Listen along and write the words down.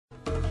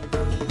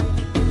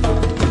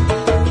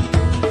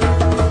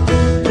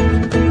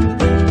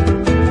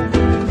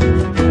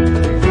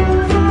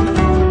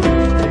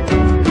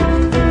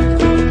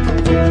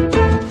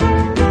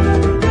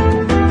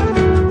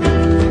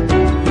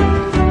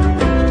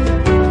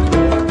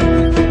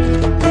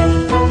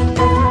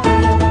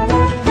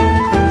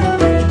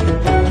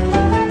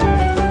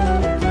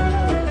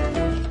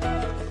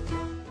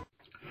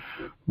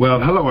Well,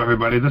 hello,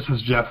 everybody. This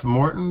is Jeff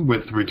Morton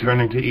with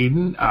Returning to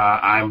Eden.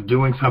 I'm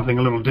doing something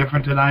a little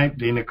different tonight.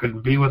 Dina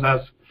couldn't be with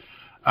us.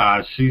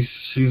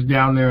 She's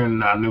down there in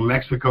New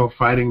Mexico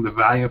fighting the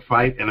valiant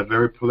fight in a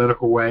very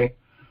political way.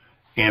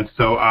 And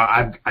so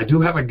I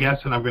do have a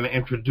guest, and I'm going to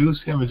introduce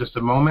him in just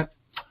a moment.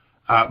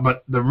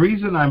 But the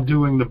reason I'm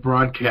doing the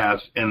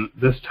broadcast and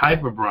this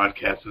type of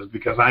broadcast is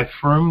because I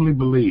firmly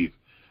believe,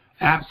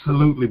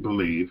 absolutely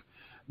believe,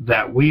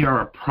 that we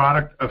are a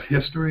product of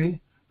history,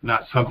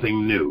 not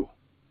something new.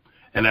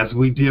 And as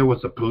we deal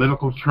with the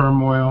political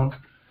turmoil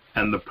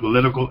and the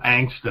political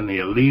angst and the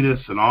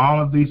elitists and all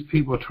of these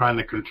people trying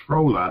to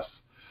control us,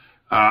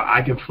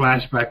 I can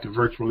flash back to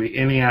virtually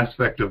any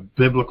aspect of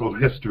biblical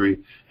history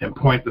and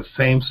point the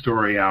same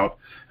story out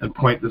and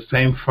point the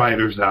same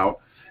fighters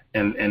out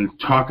and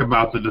talk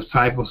about the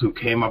disciples who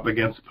came up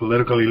against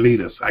political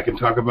elitists. I can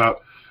talk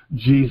about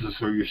Jesus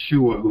or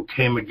Yeshua who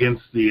came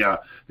against the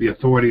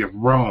authority of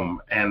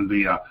Rome and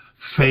the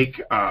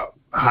fake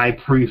high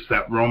priest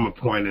that Rome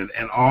appointed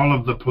and all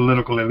of the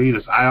political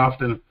elitists. I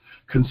often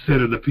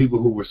consider the people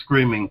who were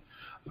screaming,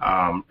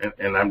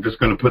 and I'm just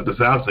going to put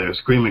this out there,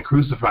 screaming,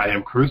 crucify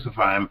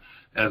him,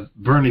 as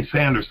Bernie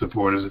Sanders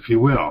supporters, if you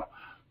will,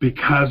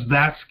 because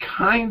that's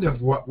kind of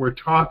what we're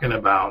talking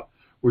about.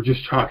 We're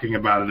just talking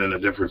about it in a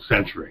different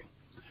century.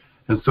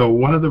 And so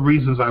one of the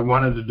reasons I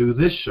wanted to do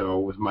this show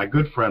with my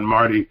good friend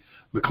Marty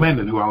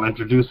McClendon, who I'll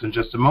introduce in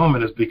just a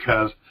moment, is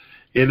because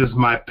it is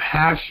my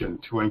passion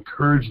to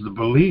encourage the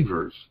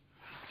believers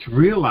to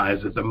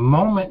realize that the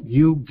moment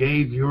you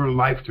gave your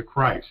life to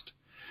Christ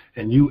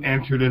and you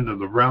entered into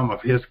the realm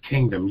of his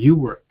kingdom, you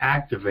were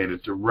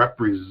activated to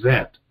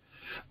represent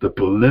the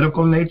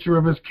political nature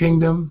of his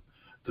kingdom,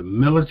 the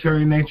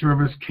military nature of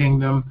his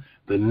kingdom,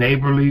 the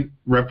neighborly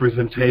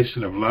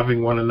representation of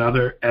loving one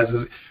another.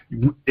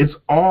 It's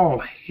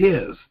all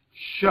his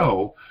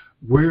show.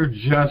 We're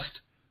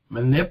just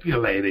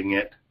manipulating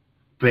it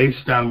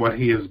based on what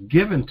he has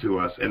given to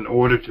us in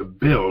order to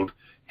build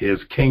his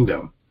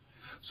kingdom.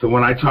 So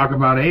when I talk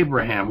about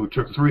Abraham, who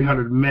took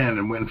 300 men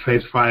and went and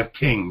faced 5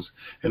 kings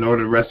in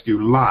order to rescue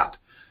Lot,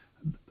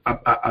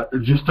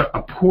 just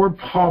a poor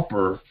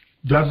pauper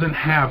doesn't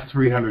have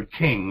 300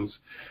 kings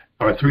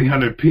or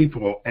 300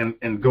 people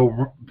and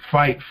go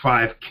fight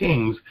 5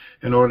 kings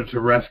in order to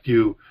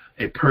rescue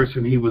a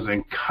person he was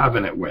in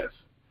covenant with.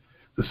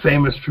 The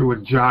same is true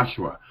with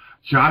Joshua.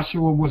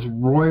 Joshua was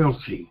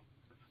royalty.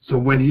 So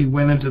when he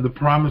went into the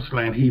promised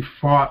land, he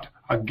fought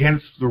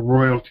against the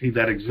royalty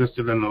that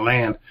existed in the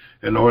land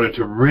in order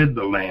to rid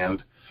the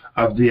land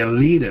of the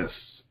elitists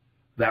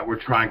that were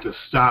trying to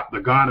stop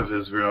the God of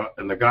Israel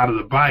and the God of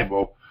the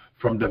Bible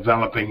from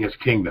developing his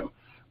kingdom.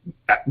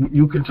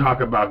 You can talk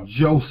about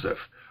Joseph.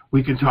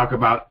 We can talk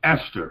about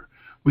Esther.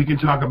 We can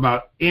talk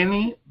about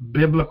any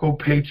biblical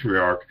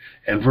patriarch,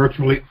 and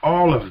virtually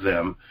all of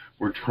them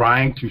were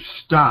trying to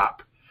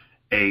stop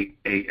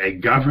a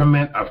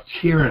government of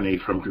tyranny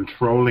from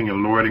controlling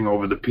and lording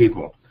over the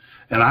people.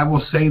 And I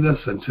will say this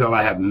until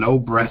I have no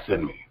breath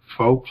in me.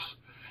 Folks,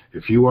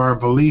 if you are a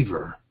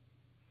believer,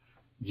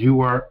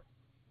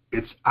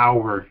 it's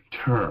our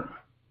turn.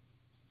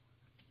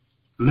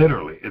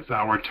 Literally, it's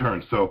our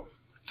turn. So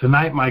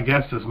tonight my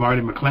guest is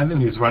Marty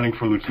McClendon. He's running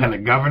for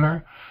lieutenant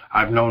governor.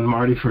 I've known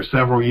Marty for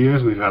several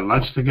years. We've had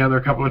lunch together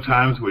a couple of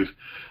times. We've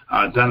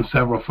done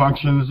several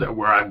functions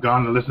where I've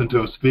gone to listen to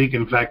him speak.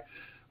 In fact,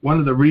 one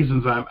of the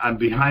reasons I'm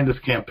behind this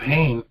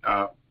campaign,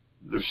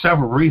 there's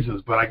several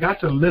reasons, but I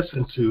got to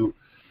listen to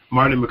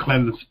Marty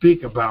McClendon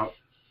speak about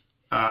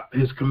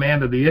his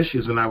command of the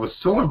issues, and I was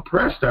so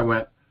impressed. I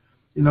went,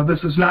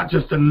 this is not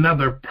just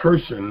another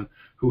person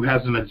who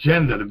has an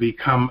agenda to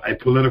become a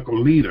political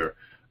leader.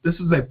 This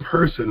is a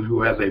person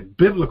who has a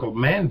biblical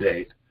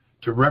mandate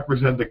to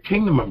represent the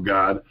kingdom of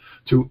God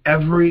to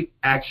every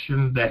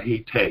action that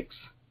he takes.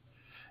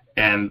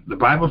 And the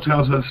Bible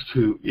tells us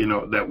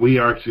that we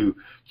are to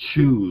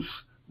choose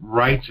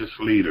righteous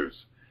leaders.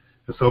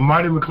 And so,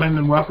 Marty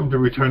McClendon, welcome to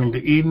Returning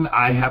to Eden.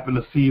 I happen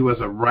to see you as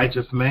a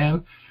righteous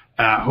man.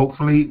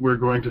 Hopefully, we're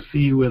going to see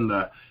you in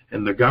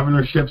the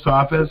governorship's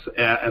office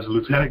as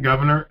lieutenant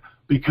governor,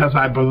 because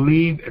I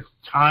believe it's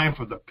time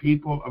for the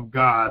people of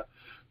God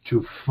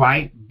to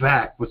fight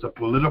back with the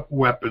political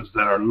weapons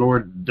that our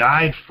Lord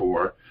died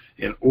for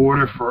in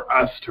order for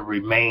us to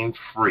remain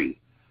free.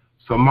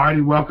 So, Marty,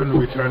 welcome to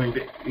Returning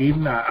to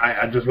Eden.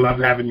 I just love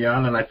having you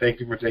on, and I thank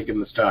you for taking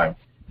this time.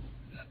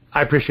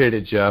 I appreciate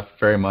it, Jeff,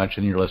 very much,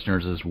 and your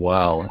listeners as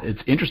well.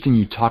 It's interesting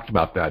you talked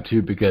about that,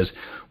 too, because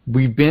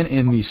we've been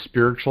in these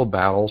spiritual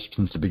battles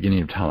since the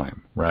beginning of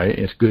time, right?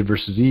 It's good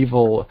versus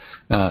evil,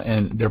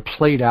 and they're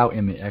played out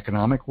in the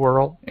economic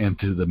world and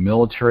through the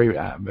military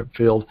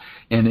field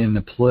and in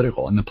the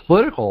political. And the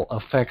political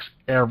affects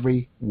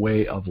every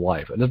way of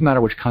life. It doesn't matter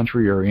which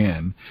country you're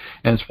in,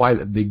 and it's why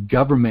the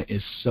government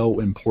is so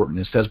important.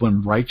 It says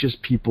when righteous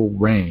people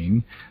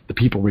reign, the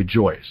people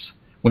rejoice.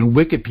 When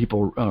wicked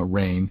people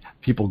reign,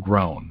 people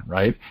groan,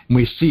 right? And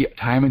we see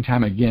time and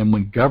time again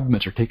when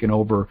governments are taken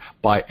over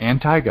by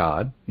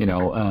anti-God,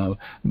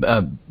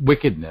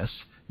 wickedness,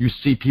 you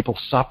see people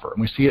suffer.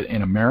 And we see it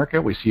in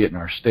America. We see it in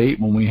our state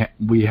when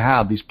we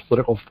have these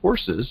political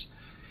forces.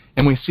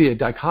 And we see a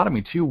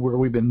dichotomy, too, where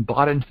we've been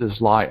bought into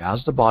this lie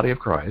as the body of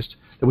Christ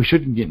that we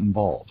shouldn't get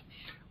involved.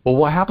 Well,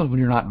 what happens when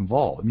you're not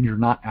involved? I mean, you're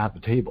not at the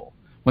table.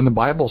 When the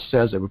Bible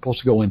says that we're supposed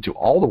to go into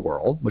all the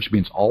world, which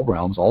means all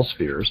realms, all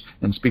spheres,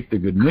 and speak the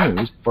good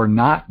news, if we're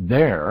not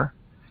there,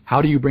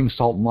 how do you bring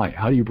salt and light?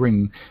 How do you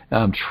bring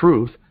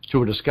truth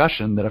to a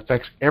discussion that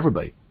affects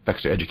everybody? It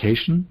affects their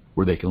education,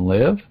 where they can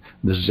live,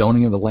 the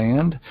zoning of the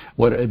land.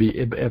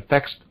 It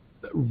affects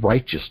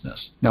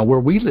righteousness. Now, where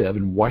we live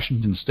in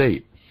Washington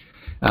State,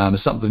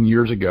 something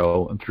years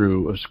ago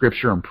through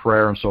scripture and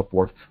prayer and so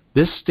forth,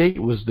 this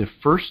state was the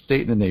first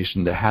state in the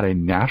nation that had a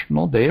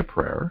national day of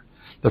prayer,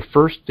 the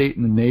first state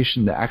in the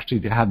nation that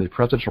actually had the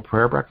presidential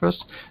prayer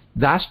breakfast.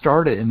 That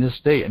started in this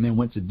state and then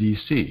went to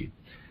D.C.,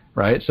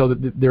 right? So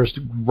there's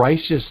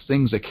righteous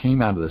things that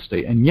came out of the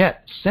state. And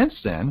yet, since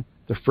then,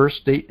 the first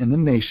state in the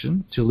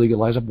nation to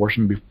legalize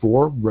abortion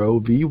before Roe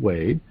v.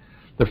 Wade,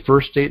 the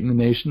first state in the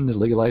nation to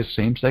legalize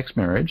same-sex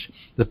marriage,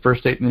 the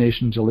first state in the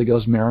nation to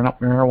legalize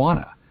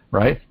marijuana,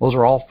 right? Those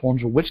are all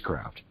forms of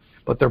witchcraft.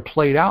 But they're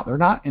played out. They're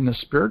not in the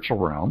spiritual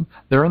realm.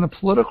 They're in the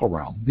political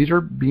realm. These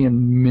are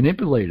being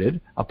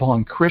manipulated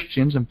upon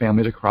Christians and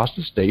families across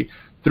the state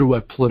through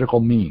a political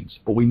means.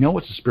 But we know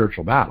it's a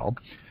spiritual battle.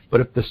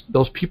 But if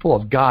those people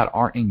of God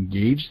aren't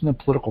engaged in the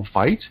political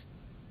fight,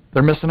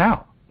 they're missing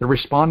out. They're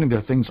responding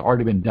to things that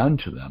already been done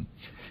to them.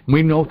 And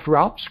we know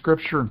throughout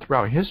Scripture and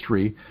throughout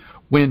history,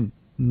 when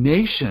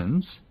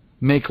nations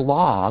make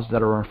laws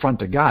that are in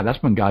front of God,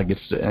 that's when God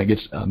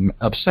gets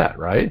upset,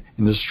 right,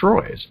 and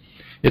destroys.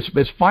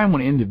 It's fine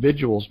when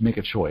individuals make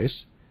a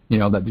choice,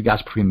 that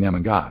God's between them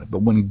and God.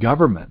 But when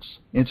governments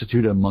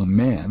instituted among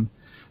men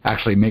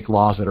actually make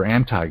laws that are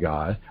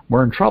anti-God,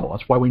 we're in trouble.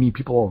 That's why we need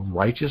people of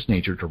righteous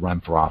nature to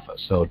run for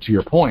office. So to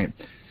your point,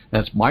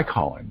 that's my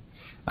calling.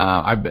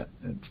 I've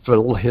been, for a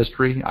little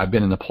history, I've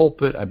been in the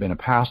pulpit, I've been a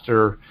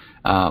pastor.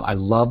 I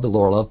love the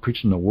Lord, I love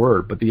preaching the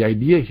Word. But the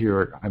idea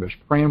here, I was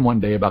praying one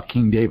day about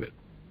King David.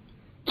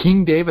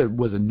 King David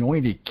was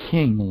anointed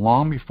king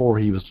long before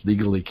he was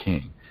legally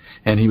king.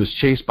 And he was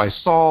chased by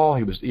Saul.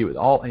 He was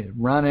all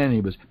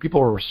running.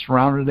 People were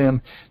surrounding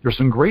him. There's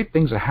some great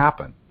things that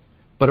happened,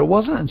 but it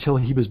wasn't until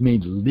he was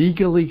made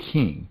legally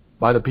king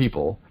by the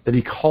people that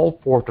he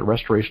called forth the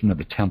restoration of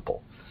the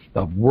temple,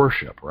 of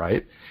worship,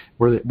 right?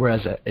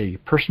 Whereas a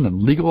person of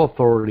legal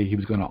authority, he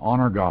was going to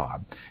honor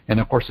God. And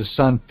of course, his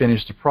son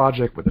finished the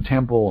project with the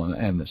temple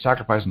and the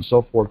sacrifice and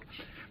so forth.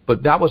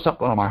 But that was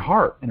something on my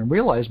heart, and I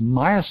realized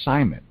my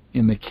assignment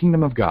in the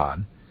kingdom of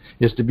God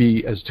is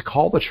to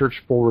call the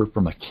church forward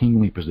from a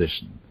kingly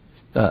position,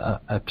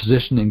 a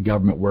position in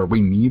government where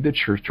we need the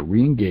church to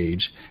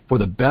re-engage for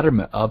the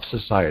betterment of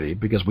society,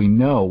 because we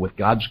know with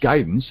God's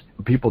guidance,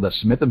 the people that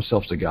submit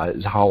themselves to God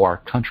is how our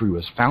country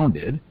was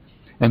founded,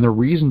 and the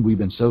reason we've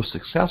been so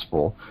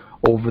successful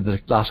over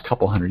the last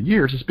couple hundred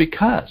years is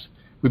because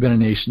we've been a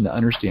nation that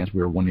understands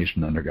we are one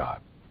nation under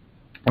God,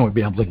 and we've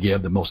been able to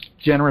give the most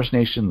generous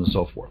nation and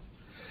so forth.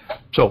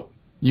 So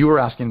you were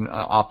asking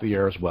off the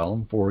air as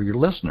well for your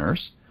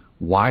listeners,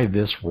 why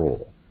this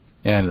role?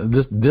 And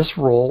this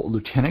role,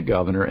 lieutenant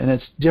governor, and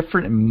it's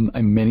different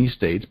in many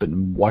states, but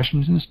in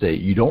Washington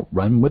State, you don't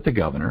run with the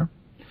governor.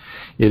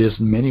 It is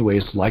in many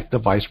ways like the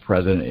vice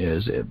president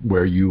is,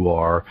 where you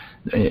are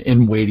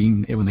in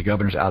waiting when the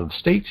governor's out of the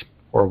state,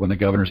 or when the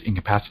governor's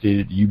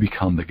incapacitated, you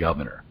become the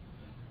governor.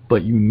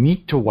 But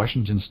unique to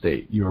Washington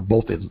State, you are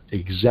both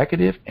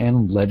executive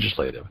and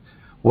legislative.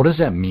 What does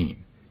that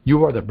mean?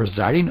 You are the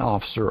presiding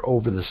officer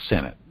over the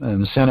Senate.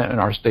 And the Senate in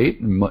our state,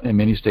 and in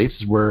many states,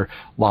 is where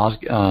laws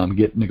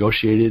get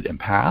negotiated and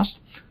passed.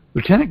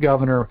 Lieutenant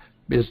governor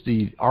is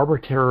the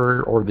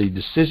arbiter or the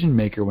decision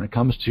maker when it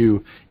comes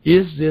to,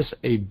 is this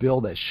a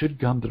bill that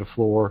should come to the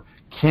floor?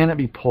 Can it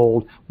be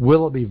pulled?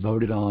 Will it be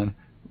voted on?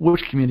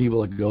 Which committee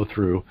will it go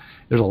through?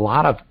 There's a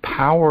lot of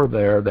power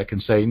there that can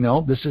say,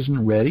 no, this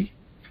isn't ready.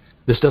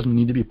 This doesn't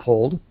need to be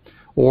pulled.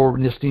 Or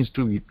this needs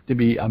to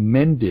be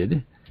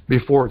amended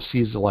before it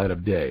sees the light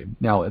of day.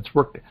 Now, it's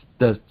worked.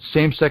 The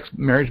same-sex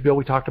marriage bill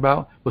we talked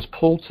about was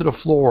pulled to the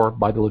floor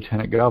by the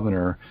lieutenant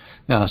governor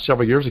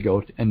several years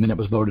ago, and then it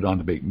was voted on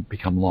to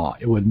become law.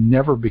 It would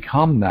never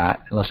become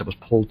that unless it was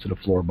pulled to the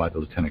floor by the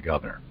lieutenant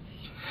governor.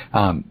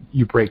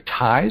 You break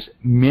ties.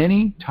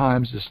 Many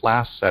times this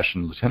last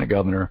session, the lieutenant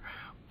governor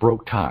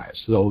broke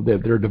ties. So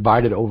they're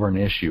divided over an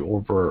issue,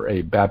 over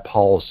a bad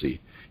policy.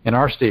 In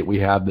our state, we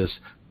have this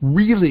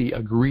really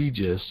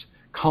egregious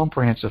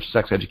comprehensive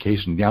sex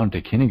education down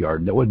to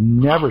kindergarten that would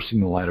never see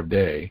the light of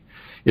day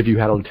if you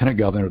had a lieutenant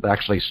governor that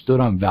actually stood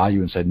on value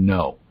and said,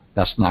 no,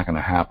 that's not going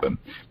to happen.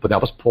 But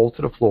that was pulled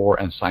to the floor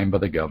and signed by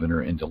the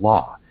governor into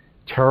law.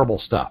 Terrible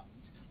stuff.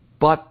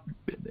 But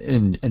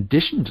in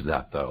addition to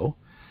that, though,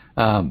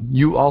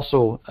 you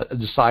also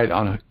decide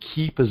on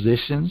key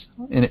positions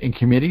in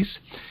committees.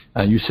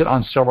 You sit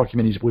on several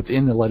committees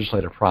within the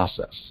legislative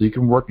process. So you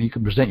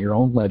can present your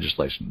own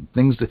legislation,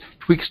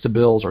 tweaks to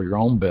bills or your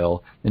own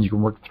bill, and you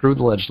can work through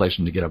the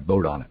legislation to get a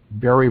vote on it.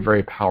 Very,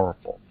 very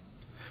powerful.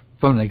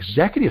 From an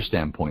executive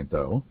standpoint,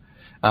 though,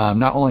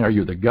 not only are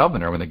you the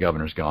governor when the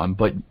governor's gone,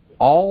 but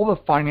all the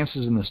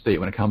finances in the state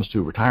when it comes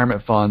to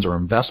retirement funds or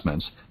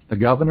investments, the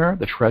governor,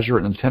 the treasurer,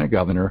 and the lieutenant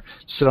governor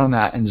sit on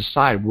that and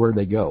decide where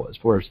they go as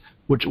far as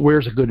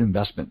where's a good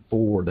investment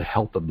for the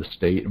health of the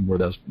state and where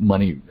those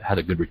money had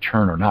a good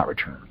return or not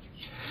return.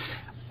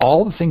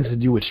 All the things to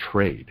do with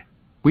trade.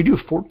 We do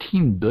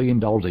 $14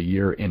 billion a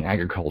year in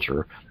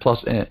agriculture,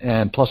 plus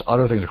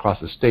other things across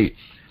the state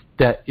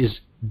that is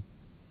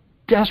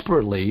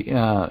desperately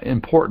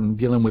important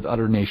dealing with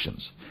other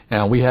nations.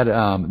 Now, we had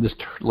this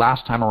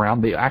last time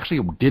around, they actually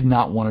did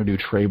not want to do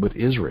trade with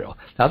Israel.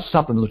 That's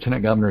something the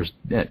lieutenant governor is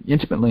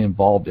intimately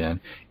involved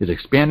in, is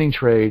expanding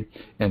trade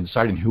and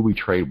deciding who we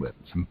trade with.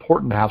 It's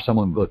important to have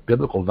someone with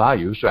biblical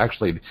values to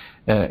actually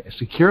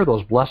secure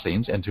those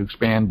blessings and to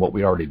expand what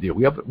we already do.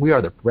 We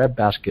are the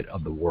breadbasket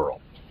of the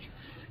world.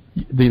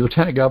 The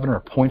lieutenant governor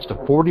appoints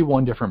to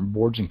 41 different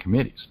boards and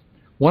committees.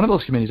 One of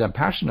those committees I'm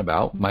passionate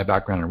about, my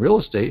background in real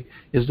estate,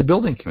 is the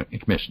building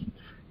commission.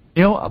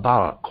 You know,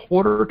 about a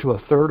quarter to a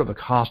third of the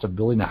cost of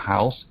building a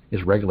house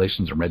is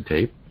regulations and red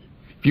tape.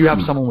 If you have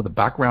someone with a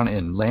background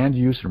in land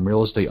use and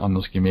real estate on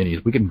those committees,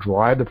 we can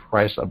drive the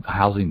price of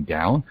housing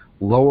down,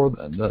 lower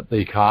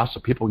the cost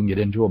so people can get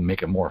into it and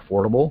make it more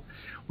affordable.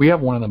 We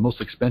have one of the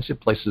most expensive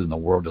places in the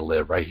world to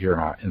live right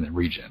here in the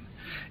region,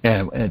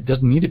 and it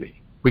doesn't need to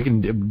be. We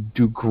can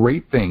do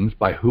great things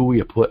by who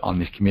we put on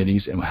these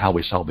committees and how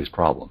we solve these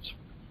problems.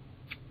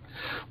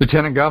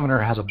 Lieutenant Governor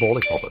has a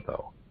bully pulpit,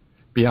 though.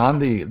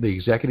 Beyond the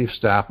executive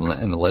staff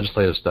and the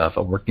legislative staff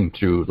of working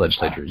through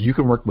legislature, you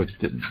can work with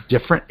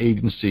different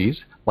agencies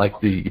like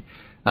the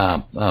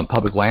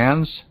public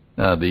lands,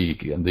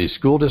 the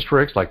school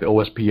districts like the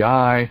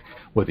OSPI,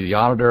 with the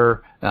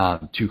auditor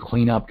to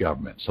clean up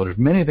government. So there's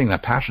many things I'm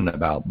passionate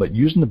about, but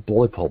using the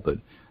bully pulpit,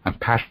 I'm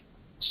passionate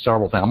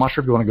several things. I'm not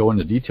sure if you want to go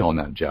into detail on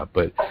that, Jeff,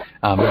 but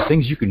there are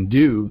things you can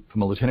do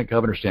from a lieutenant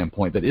governor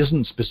standpoint that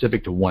isn't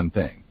specific to one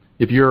thing.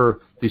 If you're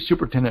the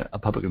superintendent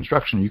of public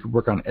instruction, you can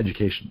work on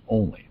education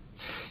only.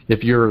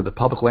 If you're the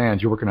public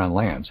lands, you're working on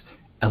lands.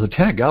 As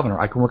lieutenant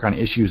governor, I can work on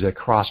issues that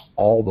cross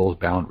all those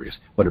boundaries,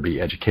 whether it be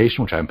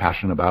education, which I'm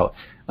passionate about,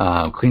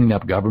 cleaning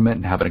up government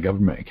and having a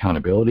government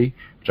accountability,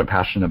 which I'm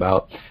passionate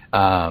about,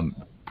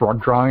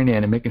 drawing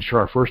in and making sure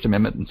our First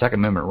Amendment and Second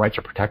Amendment rights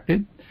are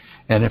protected.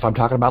 And if I'm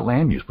talking about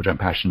land use, which I'm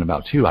passionate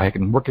about too, I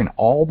can work in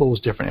all those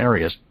different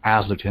areas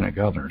as lieutenant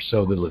governor.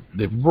 So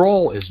the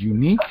role is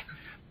unique,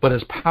 but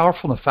it's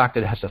powerful in the fact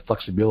that it has the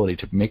flexibility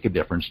to make a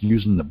difference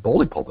using the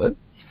bully pulpit,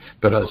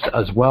 but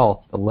as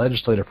well the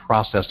legislative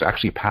process to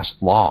actually pass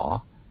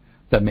law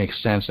that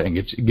makes sense and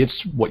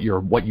gets what you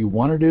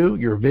want to do,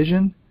 your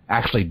vision,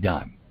 actually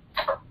done.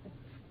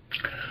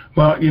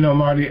 Well, you know,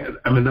 Marty,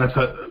 I mean that's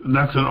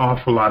an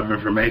awful lot of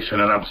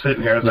information, and I'm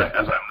sitting here as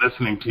I'm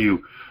listening to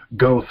you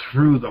go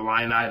through the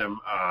line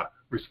item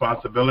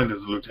responsibilities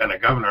of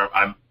Lieutenant Governor.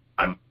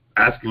 I'm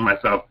asking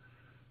myself,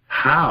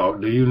 how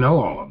do you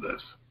know all of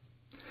this?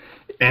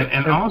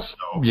 And also,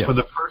 for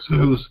the person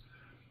who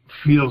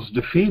feels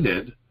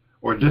defeated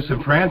or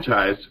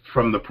disenfranchised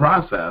from the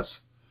process,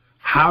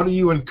 how do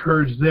you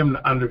encourage them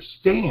to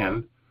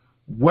understand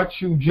what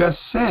you just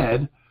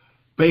said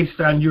based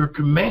on your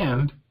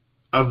command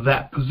of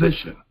that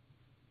position?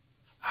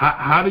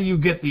 How do you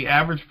get the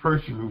average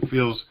person who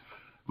feels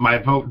my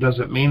vote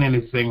doesn't mean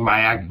anything,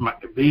 my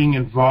being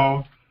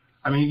involved?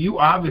 I mean, you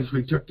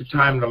obviously took the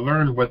time to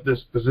learn what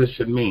this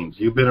position means.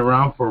 You've been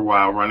around for a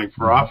while running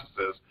for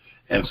offices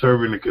and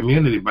serving the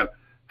community, but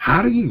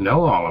how do you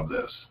know all of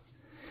this?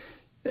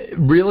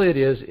 Really, it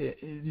is.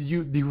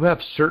 You have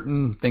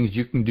certain things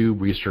you can do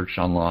research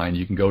online.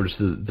 You can go to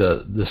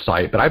the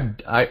site, but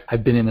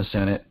I've been in the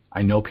Senate.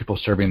 I know people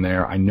serving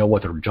there. I know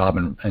what their job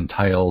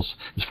entails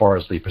as far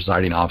as the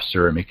presiding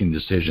officer and making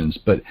decisions.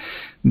 But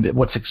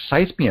what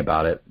excites me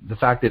about it, the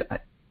fact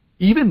that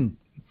even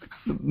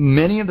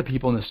many of the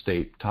people in the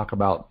state talk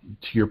about,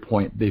 to your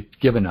point, they've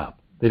given up.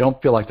 They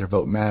don't feel like their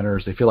vote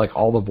matters. They feel like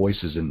all the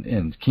voices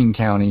in King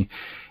County.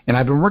 And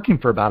I've been working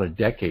for about a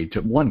decade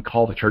to, one,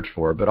 call the church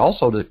for it, but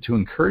also to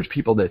encourage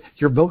people that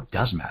your vote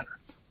does matter.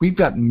 We've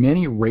got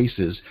many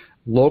races,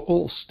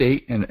 local,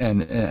 state,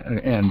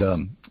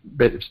 and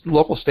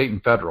local, state,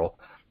 and federal,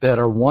 that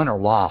are won or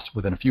lost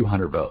within a few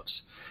hundred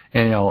votes.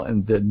 And,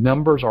 and the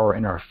numbers are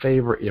in our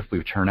favor if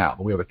we turn out.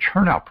 But we have a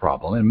turnout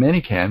problem. In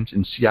many camps,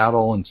 in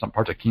Seattle and some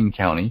parts of King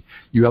County,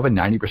 you have a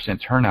 90%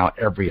 turnout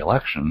every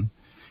election.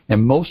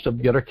 And most of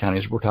the other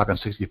counties, we're talking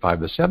 65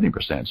 to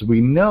 70%. So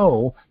we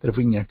know that if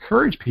we can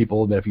encourage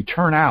people that if you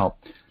turn out,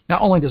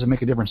 not only does it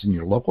make a difference in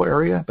your local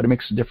area, but it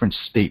makes a difference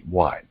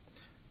statewide.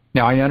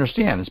 Now, I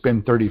understand it's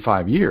been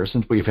 35 years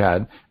since we've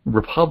had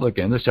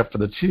Republicans, except for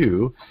the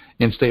two,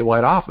 in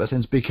statewide office,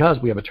 and it's because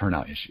we have a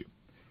turnout issue.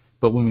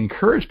 But when we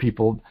encourage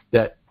people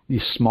that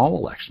these small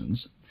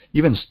elections,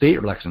 even state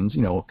elections,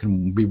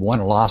 can be won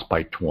or lost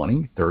by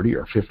 20, 30,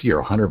 or 50, or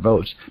 100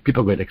 votes,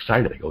 people get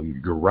excited. They go,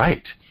 you're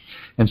right.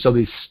 And so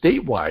these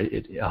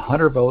statewide,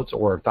 100 votes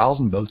or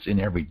 1,000 votes in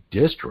every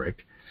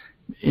district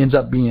ends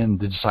up being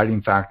the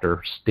deciding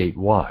factor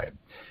statewide.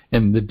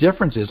 And the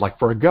difference is, like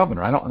for a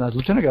governor, as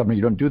lieutenant governor,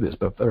 you don't do this,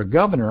 but for a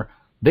governor,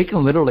 they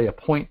can literally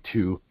appoint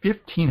to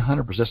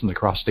 1,500 positions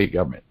across state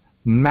government.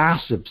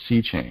 Massive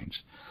sea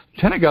change.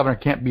 Lieutenant governor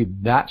can't be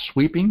that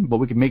sweeping, but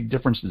we can make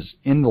differences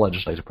in the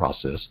legislative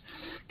process,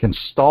 can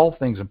stall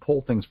things and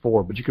pull things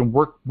forward, but you can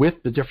work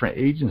with the different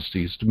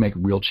agencies to make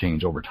real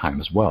change over time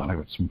as well, and I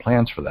have some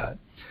plans for that.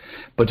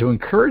 But to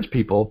encourage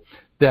people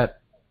that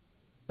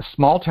a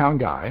small town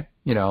guy,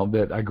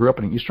 that I grew up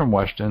in Eastern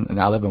Washington and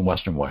now live in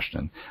Western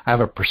Washington, I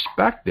have a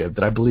perspective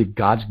that I believe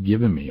God's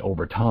given me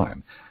over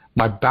time.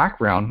 My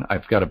background,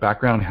 I've got a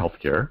background in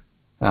healthcare,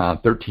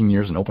 13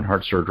 years in open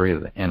heart surgery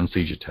and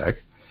anesthesia tech,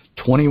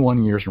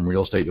 21 years in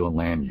real estate doing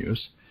land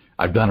use.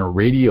 I've done a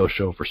radio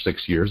show for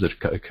 6 years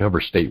that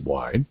covers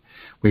statewide.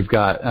 We've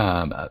got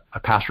a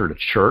pastor at a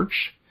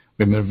church.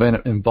 We've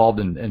been involved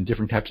in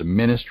different types of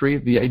ministry.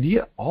 The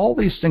idea, all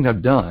these things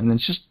I've done, and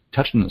it's just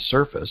touching the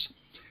surface,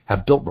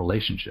 have built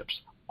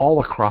relationships all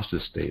across the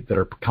state that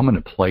are coming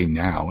to play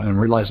now. And I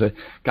realize that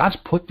God's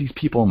put these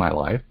people in my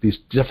life, these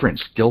different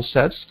skill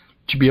sets,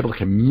 to be able to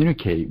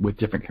communicate with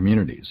different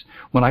communities.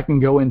 When I can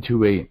go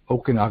into a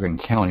Okanagan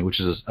County, which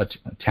is a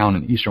town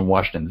in Eastern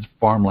Washington, it's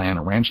farmland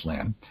and ranch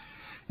land,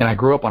 and I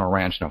grew up on a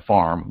ranch and a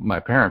farm, my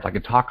parents, I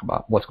could talk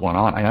about what's going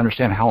on. I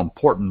understand how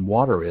important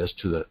water is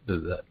to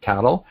the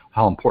cattle,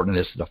 how important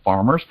it is to the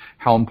farmers,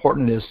 how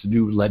important it is to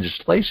do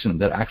legislation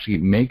that actually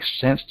makes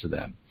sense to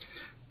them.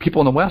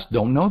 People in the West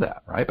don't know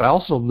that, right? But I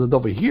also lived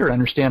over here and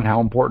understand how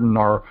important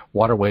our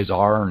waterways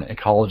are and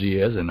ecology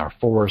is and our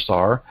forests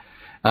are.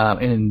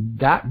 And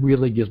that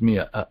really gives me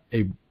a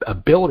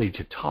ability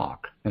to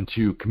talk and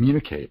to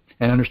communicate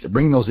and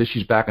bring those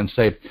issues back and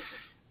say,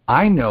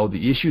 I know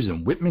the issues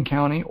in Whitman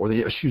County or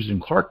the issues in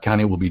Clark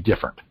County will be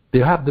different.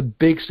 They'll have the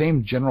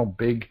same general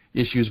big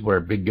issues where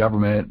big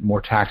government,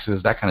 more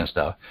taxes, that kind of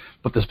stuff.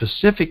 But the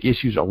specific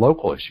issues are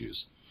local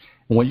issues.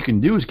 And what you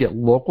can do is get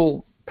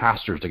local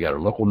pastors together,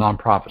 local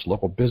nonprofits,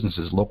 local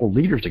businesses, local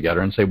leaders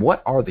together and say,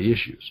 what are the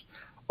issues?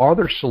 Are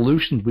there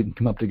solutions we can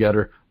come up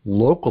together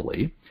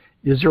locally?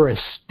 Is there a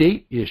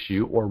state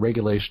issue or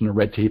regulation or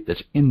red tape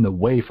that's in the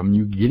way from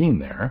you getting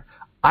there?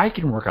 I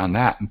can work on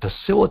that and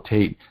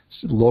facilitate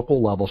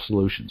local level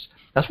solutions.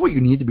 That's what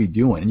you need to be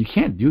doing. And you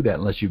can't do that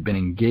unless you've been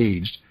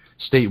engaged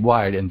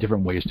statewide in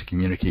different ways to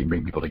communicate and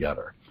bring people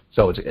together.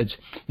 So it's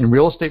in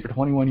real estate for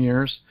 21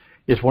 years.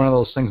 It's one of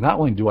those things, not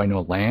only do I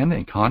know land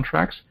and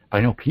contracts, but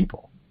I know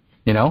people.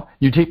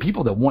 You take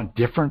people that want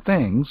different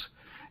things,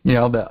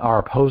 that are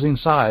opposing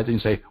sides, and you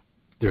say,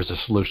 there's a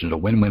solution, a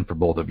win-win for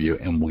both of you,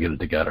 and we'll get it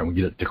together, and we'll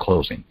get it to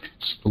closing.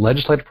 The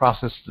legislative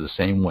process is the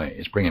same way.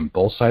 It's bringing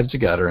both sides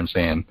together and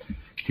saying,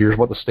 here's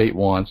what the state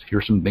wants,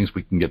 here's some things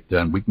we can get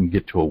done, we can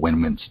get to a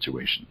win-win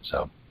situation.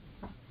 So,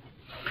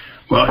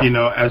 well,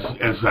 as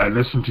I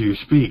listen to you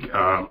speak,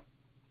 I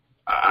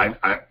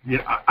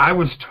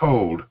was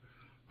told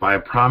by a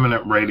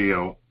prominent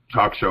radio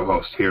talk show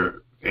host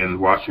here in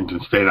Washington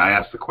State, I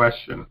asked the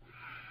question,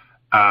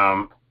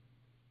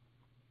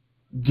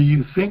 do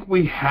you think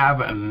we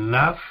have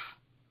enough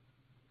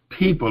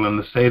people in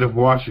the state of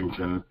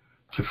Washington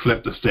to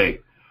flip the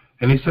state?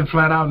 And he said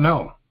flat out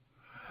no.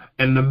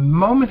 And the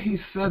moment he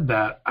said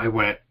that, I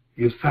went,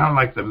 you sound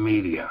like the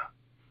media.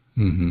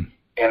 Mm-hmm.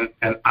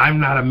 And I'm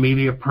not a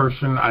media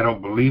person. I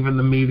don't believe in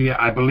the media.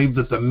 I believe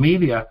that the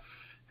media,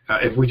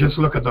 if we just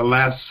look at the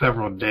last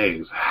several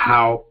days,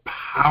 how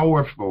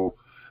powerful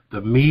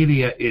the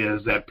media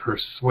is at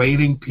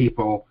persuading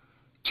people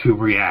to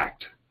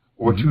react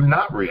or to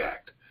not react.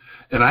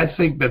 And I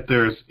think that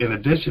there's, in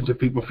addition to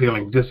people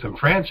feeling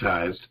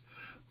disenfranchised,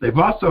 they've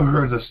also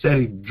heard the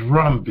steady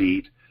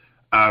drumbeat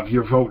of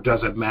your vote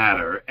doesn't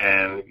matter,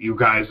 and you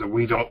guys,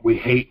 we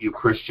hate you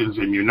Christians,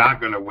 and you're not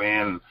going to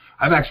win.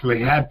 I've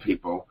actually had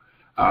people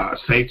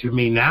say to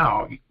me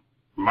now,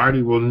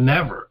 Marty will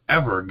never,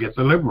 ever get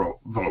the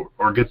liberal vote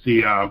or get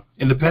the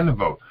independent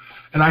vote.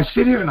 And I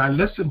sit here and I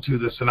listen to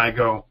this and I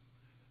go,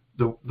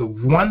 the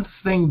one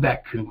thing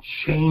that can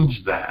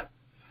change that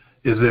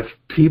is if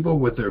people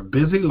with their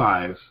busy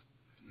lives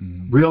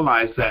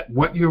realize that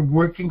what you're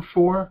working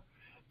for,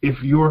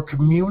 if your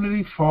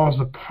community falls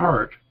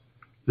apart,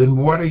 then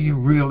what are you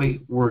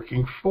really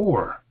working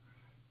for?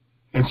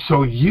 And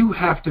so you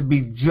have to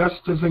be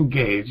just as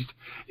engaged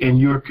in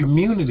your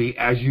community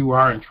as you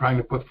are in trying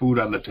to put food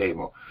on the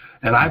table.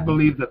 And I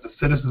believe that the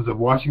citizens of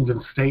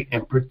Washington State,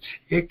 and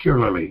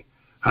particularly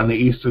on the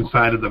eastern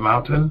side of the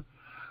mountain,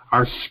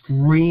 are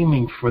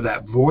screaming for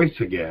that voice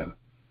again.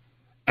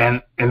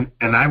 And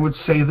I would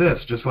say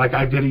this, just like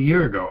I did a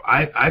year ago.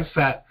 I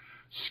sat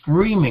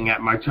screaming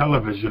at my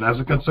television as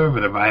a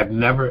conservative. I have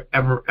never,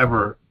 ever,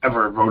 ever,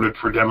 ever voted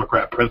for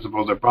Democrat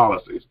principles or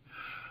policies.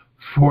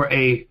 For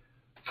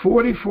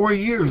 44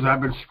 years,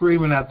 I've been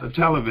screaming at the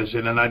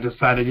television, and I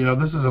decided,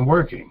 this isn't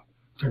working.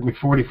 It took me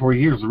 44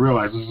 years to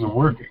realize this isn't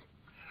working.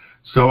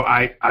 So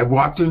I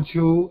walked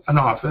into an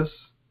office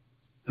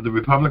of the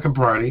Republican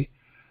Party,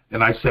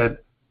 and I said,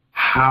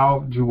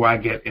 how do I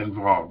get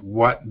involved?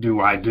 What do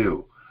I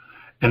do?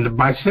 And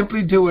by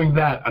simply doing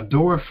that, a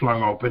door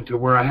flung open to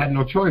where I had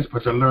no choice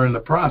but to learn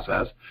the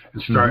process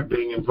and start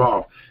being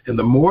involved. And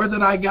the more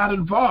that I got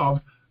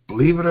involved,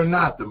 believe it or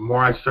not, the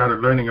more I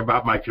started learning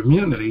about my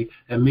community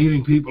and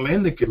meeting people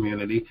in the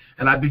community.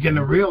 And I began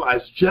to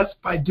realize just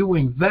by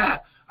doing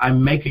that,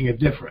 I'm making a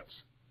difference.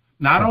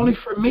 Not only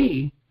for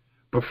me,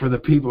 but for the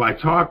people I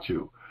talk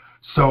to.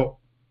 So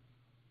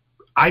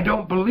I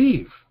don't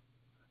believe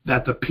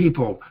that the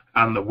people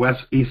on the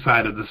east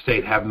side of the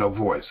state have no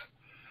voice.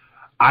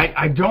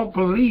 I don't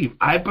believe.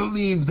 I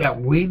believe that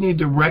we need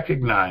to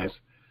recognize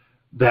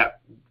that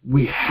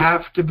we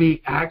have to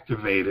be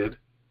activated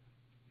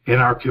in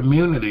our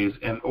communities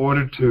in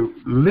order to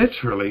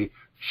literally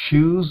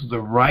choose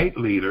the right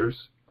leaders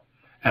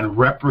and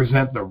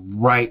represent the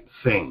right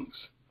things.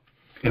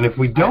 And if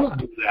we don't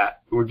do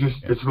that,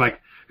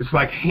 it's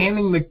like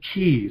handing the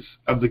keys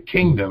of the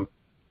kingdom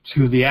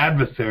to the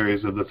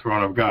adversaries of the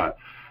throne of God.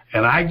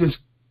 And I just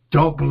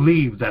don't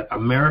believe that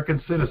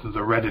American citizens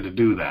are ready to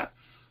do that.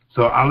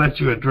 So I'll let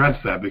you address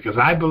that, because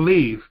I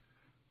believe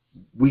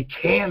we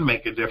can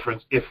make a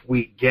difference if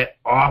we get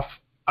off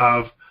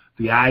of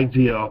the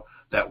ideal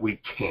that we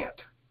can't.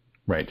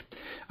 Right.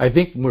 I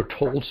think we're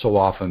told so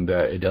often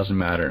that it doesn't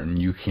matter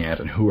and you can't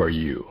and who are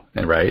you,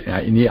 and right?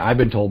 And I've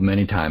been told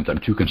many times I'm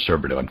too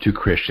conservative, I'm too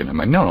Christian. I'm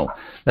like, no,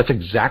 that's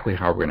exactly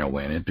how we're going to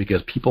win it,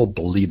 because people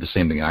believe the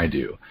same thing I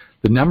do.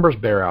 The numbers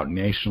bear out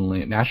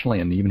nationally,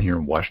 and even here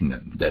in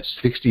Washington, that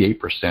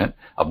 68%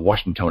 of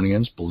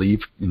Washingtonians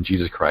believe in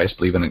Jesus Christ,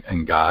 believe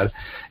in God.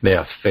 They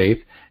have faith,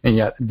 and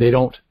yet they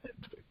don't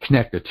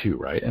connect the two,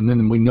 right? And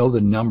then we know the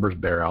numbers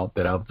bear out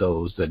that of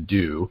those that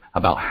do,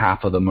 about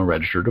half of them are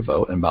registered to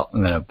vote, and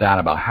then of that,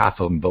 about half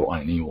of them vote on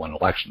any one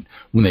election.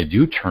 When they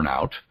do turn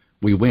out,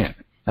 we win.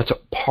 That's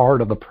a part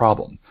of the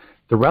problem.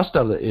 The rest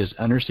of it is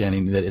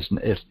understanding that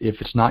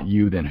if it's not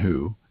you, then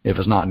who? If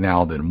it's not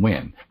now, then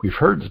when? We've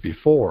heard this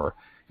before,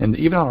 and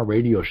even on our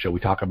radio show,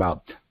 we talk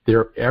about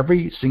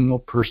every single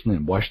person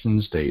in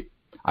Washington State,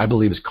 I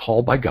believe, is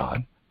called by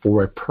God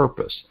for a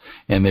purpose,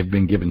 and they've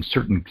been given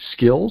certain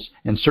skills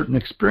and certain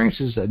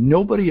experiences that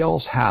nobody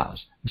else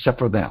has except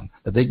for them,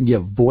 that they can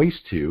give voice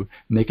to,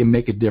 and they can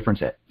make a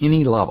difference at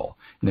any level,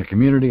 in their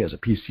community, as a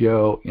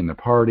PCO, in the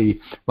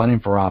party, running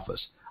for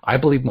office. I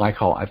believe my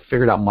call, I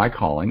figured out my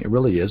calling, it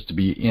really is to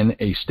be in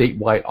a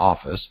statewide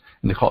office,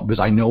 and because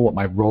I know what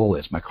my role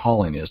is, my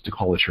calling is to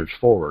call the church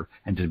forward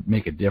and to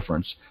make a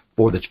difference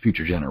for the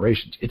future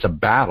generations. It's a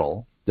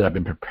battle that I've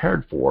been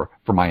prepared for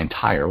my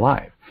entire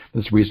life.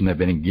 That's the reason I've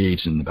been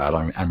engaged in the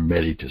battle. I'm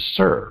ready to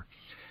serve.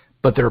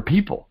 But there are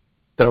people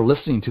that are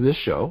listening to this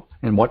show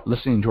and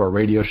listening to our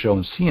radio show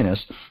and seeing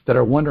us that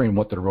are wondering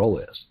what their role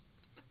is.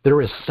 There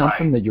is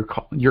something that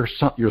you're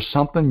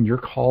something you're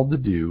called to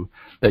do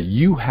that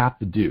you have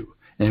to do.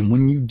 And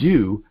when you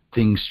do,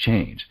 things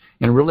change.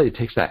 And really it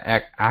takes that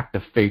act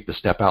of faith to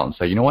step out and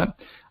say, you know what?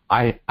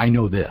 I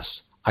know this.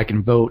 I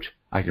can vote.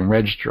 I can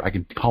register. I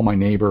can call my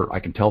neighbor. I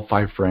can tell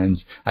 5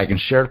 friends. I can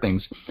share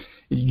things.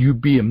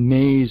 You'd be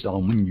amazed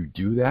on when you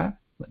do that.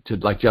 To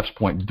like Jeff's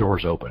point, the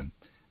door's open.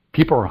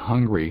 People are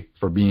hungry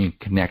for being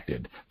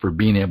connected, for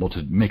being able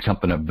to make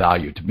something of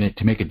value, to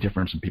make a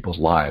difference in people's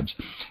lives.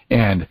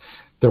 And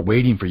they're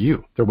waiting for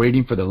you. They're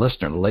waiting for the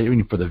listener, they're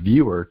waiting for the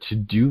viewer to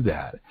do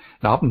that.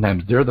 And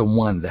oftentimes they're the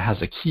one that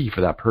has a key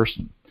for that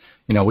person.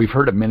 You know, we've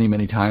heard it many,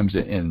 many times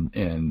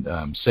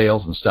in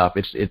sales and stuff.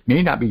 It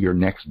may not be your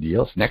next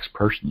deal. It's the next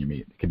person you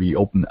meet. It could be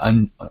open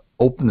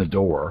the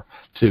door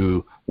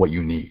to what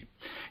you need.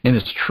 And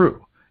it's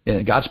true.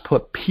 And God's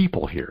put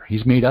people here.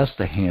 He's made us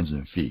the hands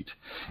and feet.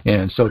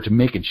 And so to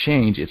make a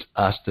change, it's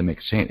us to make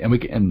a change.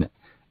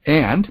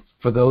 And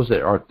for those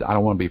that are, I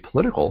don't want to be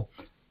political,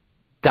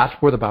 that's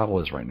where the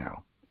battle is right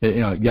now.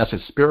 You know, yes,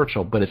 it's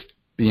spiritual, but it's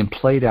being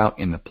played out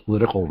in the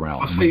political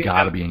realm, and we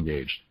got to be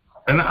engaged.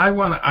 And I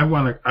want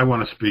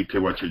to speak to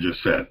what you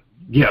just said.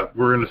 Yeah,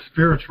 we're in a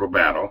spiritual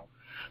battle,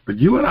 but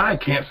you and I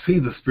can't see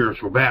the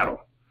spiritual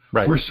battle.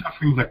 Right. We're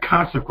suffering the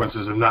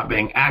consequences of not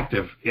being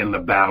active in the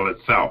battle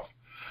itself,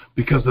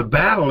 because the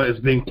battle is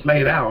being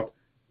played out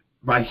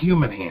by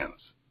human hands.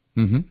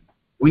 Mm-hmm.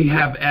 We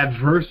have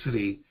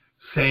adversity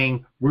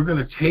saying, we're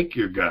going to take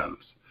your guns.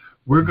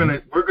 We're going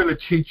to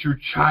teach your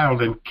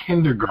child in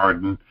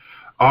kindergarten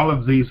all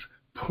of these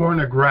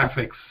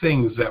pornographic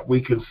things that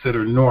we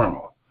consider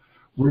normal.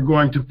 We're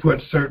going to put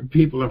certain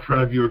people in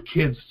front of your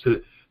kids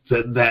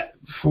that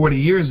 40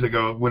 years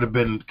ago would have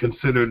been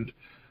considered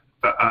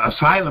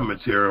asylum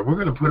material. We're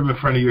going to put them in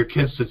front of your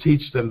kids to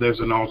teach them there's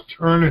an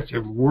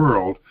alternative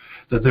world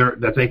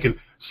that they can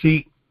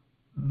see.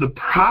 The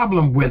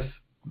problem with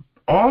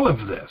all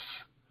of this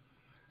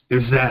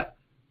is that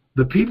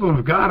the people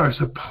of God are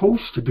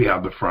supposed to be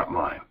on the front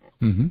line.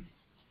 Mm-hmm.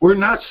 We're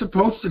not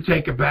supposed to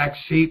take a back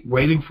seat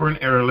waiting for an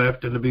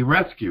airlift and to be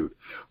rescued.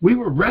 We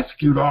were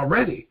rescued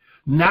already.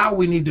 Now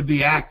we need to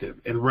be active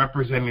in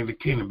representing the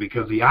kingdom,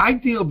 because the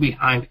ideal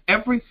behind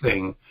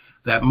everything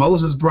that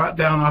Moses brought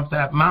down off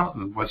that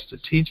mountain was to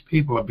teach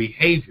people a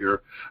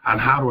behavior on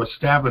how to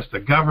establish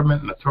the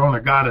government and the throne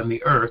of God in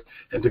the earth,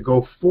 and to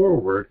go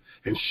forward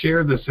and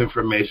share this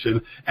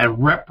information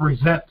and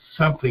represent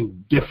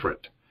something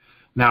different.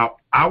 Now,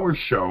 our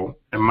show,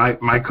 and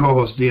my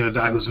co-host Dina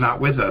Dye, who's not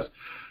with us,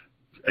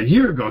 a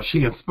year ago,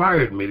 she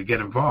inspired me to get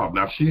involved.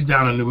 Now, she's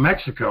down in New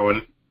Mexico,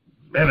 and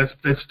man,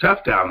 it's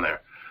tough down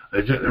there.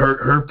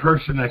 Her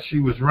person that she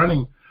was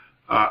running,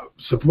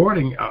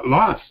 supporting,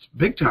 lost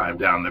big time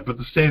down there, but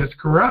the state is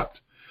corrupt.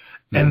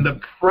 And the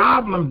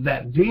problem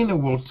that Dina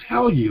will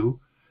tell you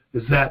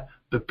is that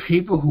the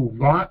people who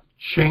want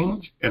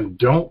change and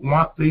don't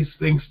want these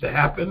things to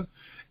happen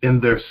in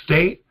their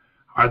state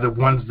are the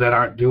ones that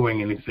aren't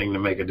doing anything to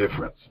make a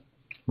difference.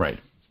 Right.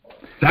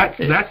 That's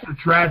the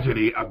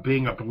tragedy of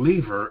being a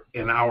believer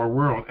in our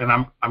world. And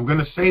I'm going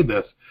to say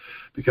this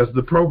because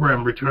the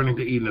program Returning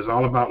to Eden is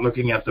all about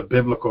looking at the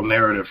biblical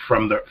narrative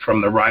from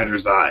the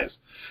writer's eyes.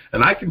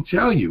 And I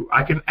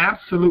can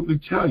absolutely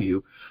tell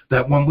you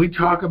that when we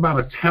talk about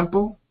a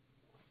temple,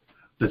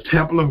 the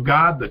temple of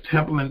God, the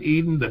temple in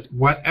Eden,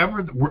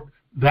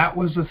 that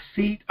was a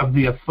seat of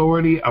the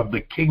authority of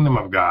the kingdom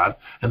of God,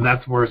 and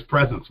that's where his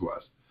presence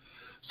was.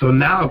 So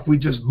now if we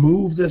just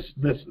move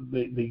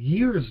the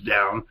years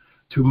down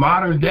to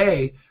modern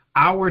day,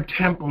 our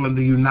temple in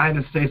the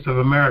United States of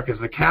America is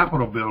the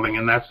Capitol building,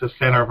 and that's the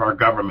center of our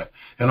government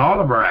and all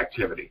of our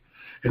activity.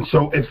 And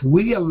so if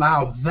we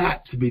allow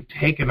that to be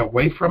taken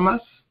away from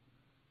us,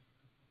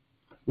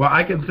 well,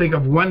 I can think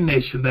of one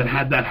nation that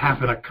had that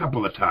happen a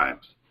couple of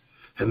times,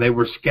 and they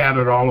were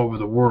scattered all over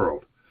the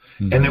world.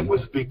 Mm-hmm. And it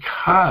was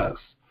because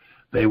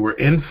they were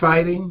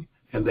infighting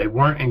and they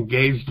weren't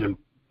engaged in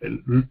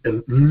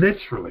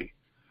literally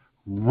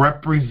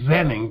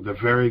representing the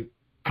very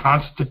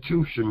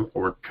constitution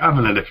or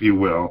covenant, if you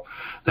will,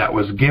 that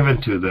was given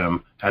to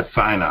them at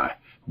Sinai.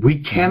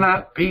 We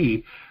cannot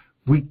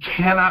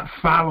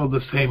follow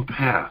the same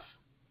path.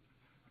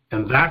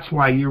 And that's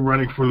why you're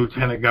running for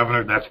lieutenant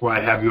governor. That's why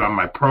I have you on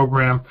my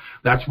program.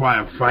 That's why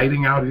I'm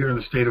fighting out here in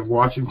the state of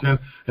Washington.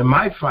 And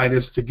my fight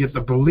is to get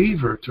the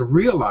believer to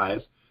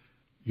realize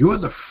you're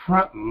the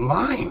front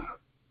line.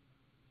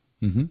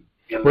 Mm-hmm.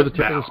 We're the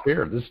tip of the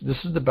spear. This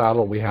is the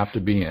battle we have to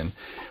be in.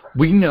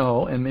 We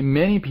know, and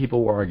many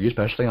people will argue,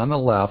 especially on the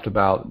left,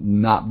 about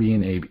not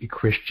being a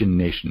Christian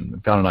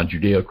nation, founded on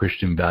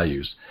Judeo-Christian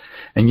values.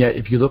 And yet,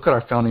 if you look at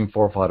our founding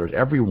forefathers,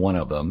 every one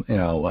of them,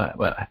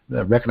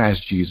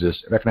 recognized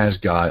Jesus,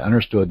 recognized God,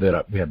 understood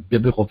that we have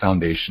biblical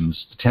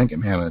foundations, the Ten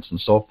Commandments, and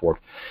so forth.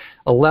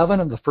 11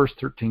 of the first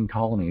 13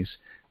 colonies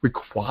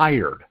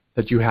required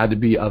that you had to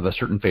be of a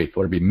certain faith,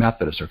 whether it be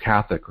Methodist or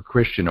Catholic or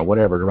Christian or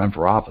whatever, to run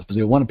for office, but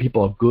they wanted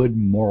people of good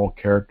moral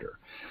character.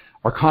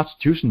 Our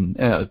Constitution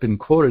has been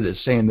quoted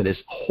as saying that it's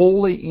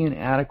wholly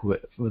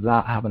inadequate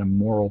without having a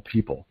moral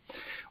people.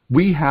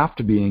 We have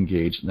to be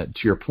engaged in that.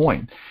 To your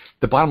point,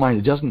 the bottom line,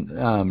 it doesn't.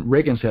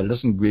 Reagan said it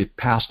doesn't get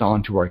passed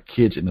on to our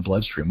kids in the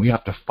bloodstream. We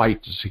have to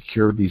fight to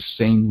secure these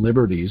same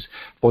liberties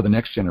for the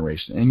next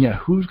generation. And yet,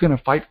 who's going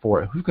to fight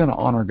for it? Who's going to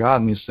honor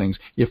God in these things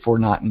if we're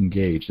not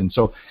engaged? And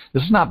so,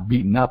 this is not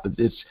beaten up.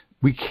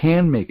 We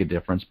can make a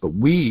difference, but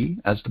we,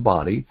 as the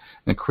body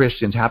and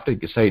Christians, have to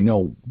say,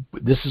 no,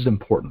 this is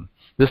important.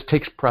 This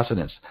takes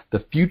precedence.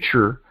 The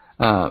future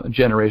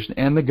generation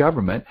and the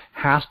government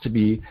has to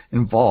be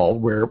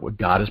involved where what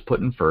God is put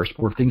in first,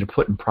 where things are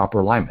put in proper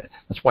alignment.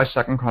 That's why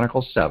 2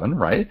 Chronicles 7,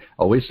 right,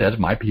 always says,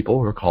 my people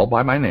who are called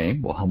by my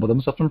name will humble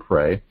themselves and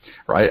pray,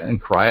 right, and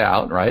cry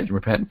out, right, and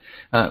repent,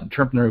 turn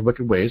from their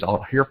wicked ways.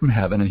 I'll hear from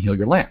heaven and heal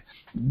your land.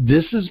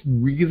 This is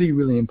really,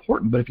 really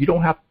important. But if you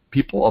don't have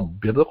people of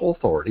biblical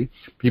authority,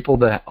 people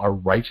that are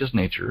righteous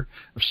nature,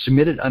 are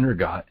submitted under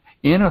God,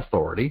 in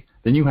authority,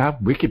 then you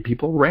have wicked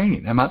people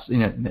reigning.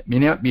 It may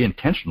not be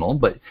intentional,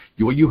 but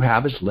what you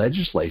have is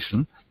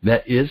legislation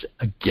that is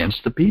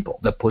against the people,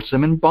 that puts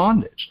them in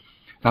bondage.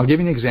 Now, I'll give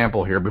you an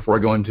example here before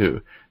I go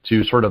into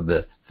sort of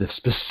the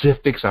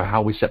specifics of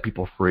how we set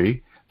people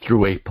free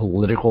through a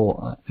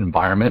political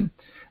environment.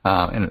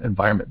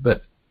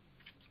 But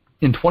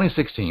in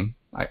 2016,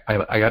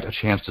 I got a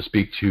chance to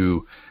speak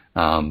to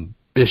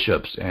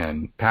bishops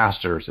and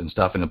pastors and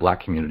stuff in the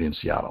black community in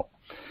Seattle.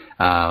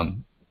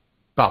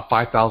 About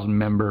 5,000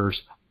 members.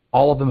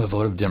 All of them have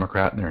voted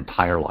Democrat in their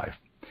entire life.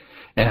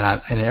 And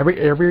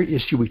every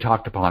issue we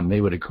talked upon, they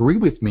would agree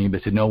with me,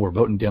 but said, no, we're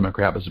voting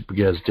Democrat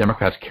because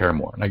Democrats care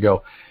more. And I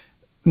go,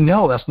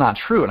 no, that's not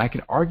true. And I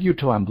can argue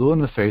till I'm blue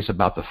in the face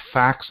about the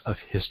facts of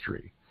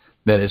history,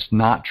 that it's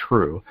not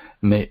true,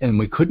 and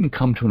we couldn't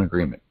come to an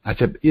agreement. I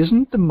said,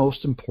 isn't the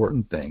most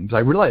important thing, because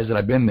I realized that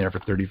I've been there for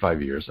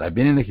 35 years, I've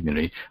been in the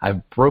community,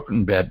 I've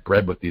broken bread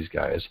with these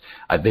guys,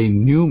 they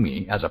knew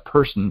me as a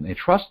person, they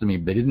trusted me,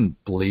 but they didn't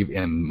believe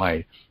in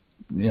my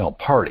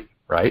party,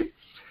 right?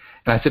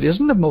 And I said,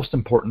 isn't the most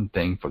important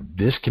thing for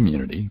this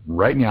community,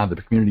 right now, the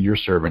community you're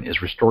serving,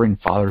 is restoring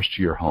fathers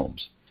to your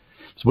homes.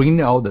 So we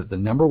know that the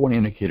number one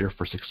indicator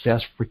for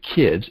success for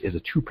kids is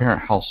a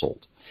two-parent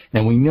household.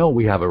 And we know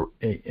we have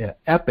an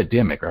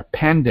epidemic or a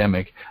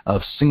pandemic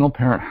of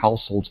single-parent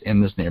households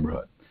in this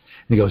neighborhood.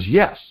 And he goes,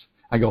 yes.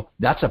 I go,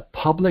 that's a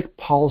public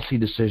policy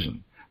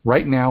decision.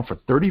 Right now, for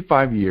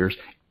 35 years,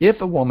 if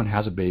a woman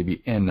has a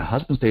baby and the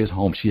husband stays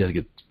home, she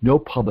gets no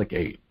public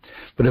aid.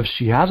 But if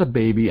she has a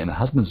baby and the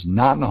husband's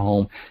not in the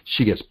home,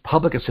 she gets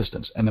public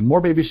assistance. And the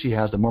more babies she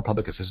has, the more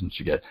public assistance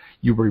she gets.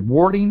 You're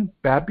rewarding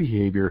bad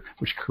behavior,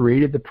 which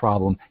created the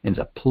problem, and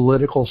it's a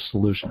political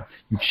solution.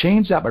 You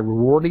change that by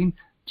rewarding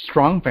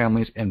strong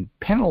families and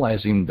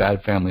penalizing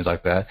bad families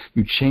like that.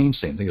 You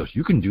change things. He goes,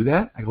 you can do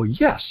that? I go,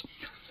 yes.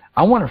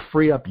 I want to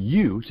free up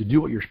you to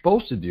do what you're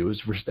supposed to do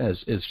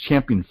as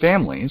champion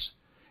families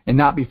and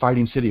not be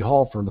fighting City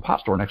Hall for the pot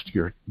store next to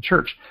your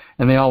church.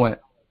 And they all went,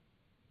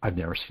 I've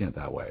never seen it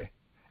that way.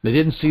 They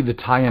didn't see the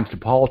tie-in to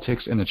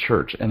politics and the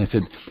church. And they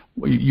said,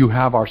 you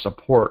have our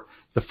support.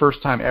 The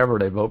first time ever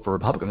they vote for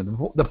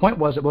Republican. The point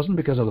was, it wasn't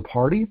because of the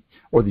party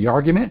or the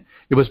argument.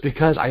 It was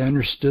because I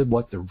understood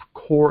what the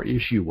core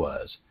issue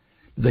was,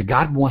 that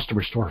God wants to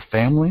restore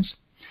families.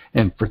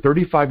 And for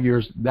 35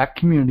 years, that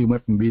community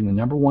went from being the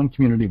number one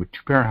community with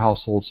two-parent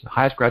households, the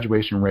highest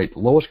graduation rate, the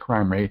lowest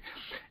crime rate,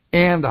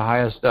 and the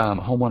highest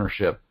home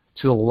ownership,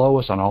 to the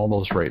lowest on all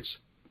those rates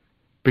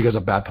because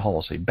of bad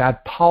policy,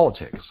 bad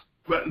politics.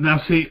 But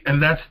now, see,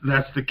 and that's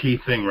the key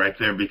thing right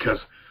there, because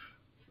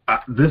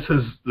this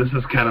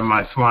is kind of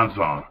my swan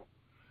song.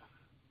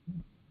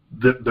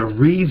 The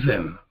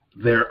reason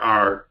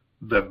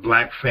the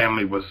black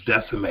family was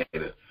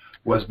decimated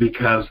was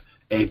because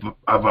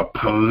of a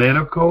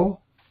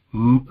political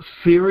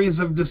series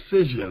of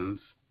decisions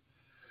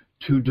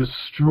to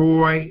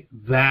destroy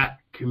that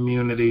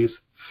community's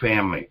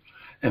family.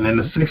 And in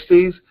the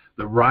 60s,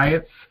 the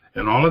riots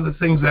and all of the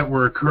things that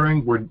were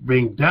occurring were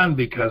being done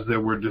because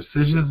there were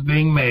decisions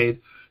being made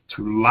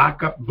to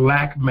lock up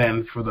black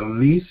men for the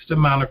least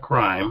amount of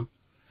crime.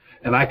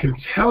 And I can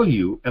tell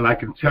you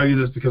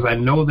this because I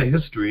know the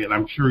history, and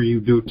I'm sure you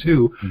do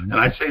too, and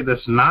I say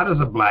this not as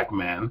a black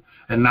man,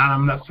 and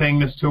I'm not saying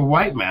this to a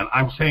white man.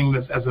 I'm saying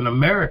this as an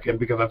American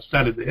because I've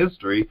studied the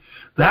history.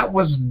 That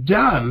was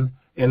done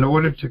in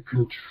order to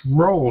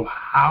control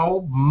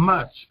how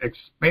much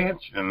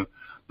expansion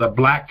the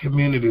black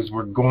communities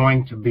were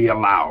going to be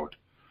allowed.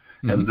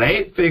 And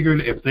they figured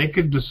if they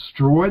could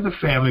destroy the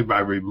family by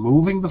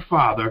removing the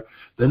father,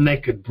 then they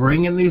could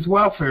bring in these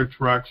welfare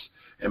trucks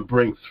and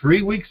bring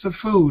 3 weeks of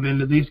food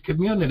into these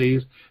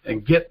communities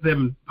and get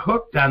them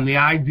hooked on the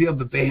idea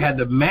that they had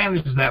to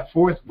manage that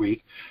fourth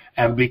week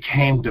and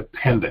became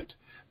dependent.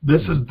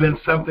 This has been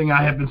something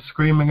I have been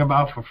screaming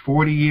about for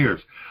 40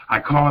 years. I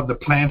call it the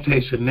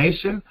Plantation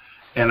Nation,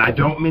 and I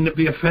don't mean to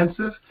be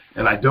offensive,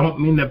 and I don't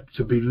mean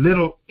to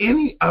belittle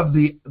any of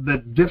the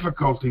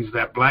difficulties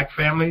that black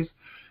families.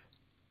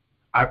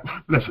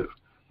 Listen,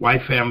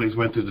 white families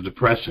went through the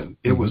Depression.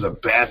 It was a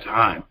bad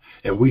time,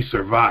 and we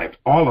survived.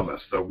 All of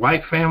us. The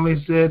white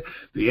families did,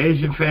 the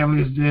Asian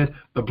families did,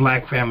 the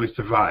black families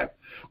survived.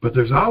 But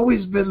there's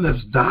always been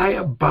this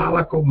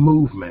diabolical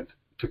movement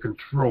to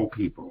control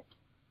people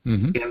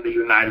in the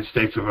United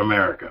States of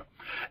America.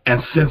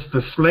 And since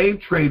the slave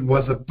trade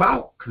was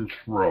about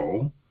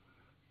control,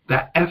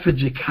 that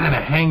effigy kind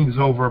of hangs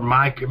over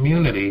my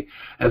community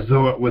as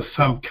though it was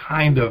some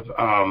kind of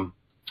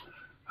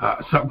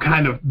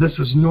this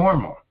is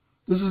normal.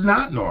 This is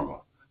not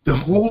normal. The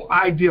whole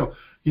ideal.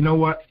 You know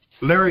what?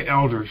 Larry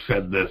Elder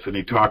said this, and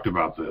he talked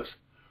about this.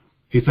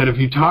 He said, if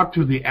you talk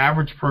to the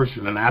average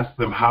person and ask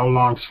them how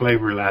long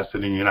slavery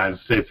lasted in the United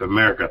States of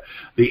America,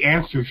 the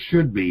answer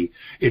should be,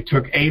 it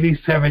took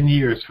 87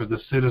 years for the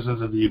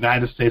citizens of the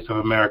United States of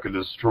America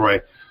to destroy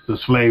the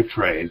slave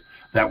trade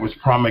that was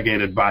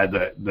promulgated by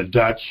the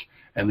Dutch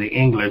and the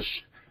English.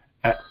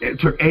 It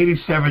took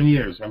 87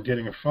 years. I'm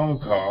getting a phone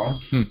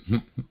call.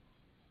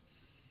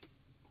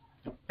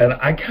 And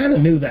I kind of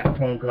knew that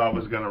phone call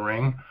was going to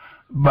ring.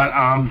 But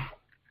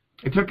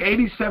it took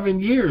 87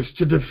 years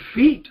to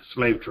defeat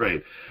slave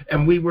trade.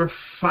 And we were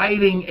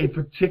fighting a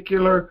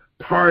particular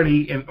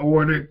party in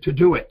order to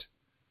do it.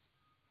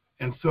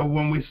 And so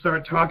when we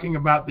start talking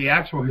about the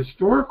actual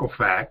historical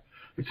fact,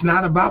 it's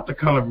not about the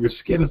color of your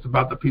skin. It's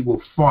about the people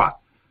who fought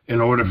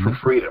in order for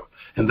freedom.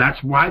 And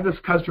that's why this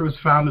country was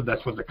founded.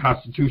 That's what the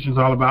Constitution is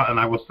all about. And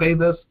I will say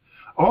this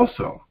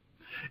also.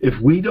 If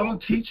we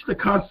don't teach the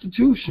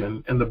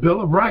Constitution and the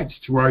Bill of Rights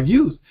to our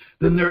youth,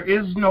 then there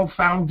is no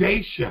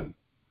foundation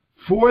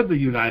for the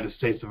United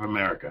States of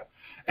America.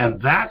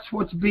 And that's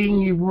what's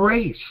being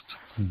erased.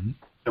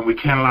 And we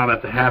can't allow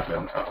that to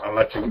happen.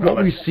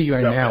 What we see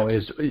right now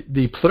is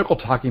the political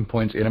talking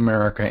points in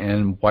America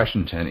and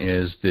Washington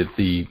is that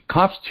the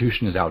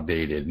Constitution is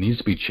outdated, needs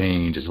to be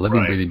changed, it's a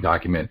living, breathing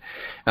document.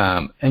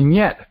 And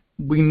yet,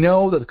 we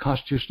know that the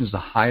Constitution is the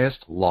highest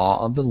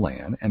law of the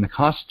land, and the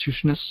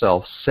Constitution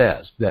itself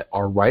says that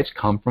our rights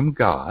come from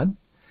God,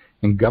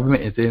 and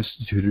government is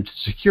instituted to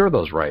secure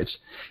those rights.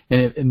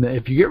 And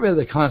if you get rid of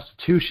the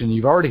Constitution,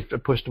 you've already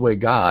pushed away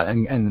God.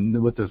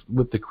 And with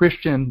the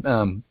Christian,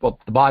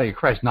 the body of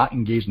Christ not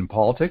engaged in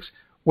politics,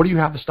 what do you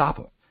have to stop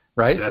them,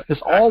 right? This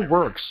all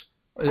works.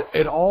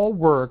 It all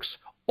works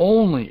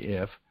only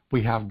if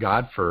we have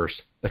God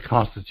first, the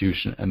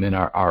Constitution, and then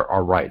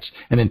our rights,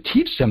 and then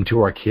teach them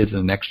to our kids and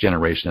the next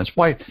generation. That's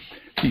why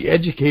the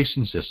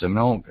education system,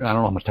 I don't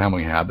know how much time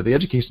we have, but the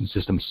education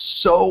system is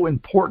so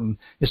important.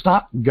 It's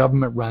not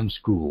government-run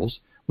schools.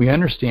 We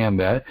understand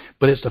that,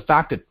 but it's the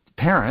fact that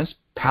parents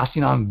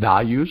passing on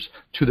values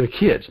to their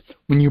kids.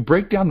 When you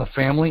break down the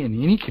family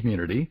in any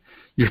community,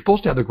 you're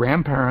supposed to have the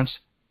grandparents,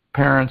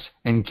 parents,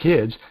 and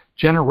kids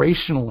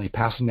generationally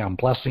passing down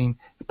blessing,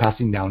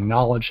 passing down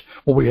knowledge.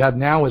 What we have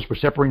now is we're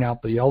separating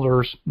out the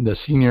elders, the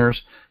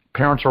seniors.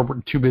 Parents are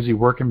too busy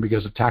working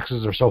because the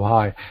taxes are so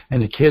high,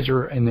 and the kids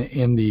are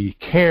in the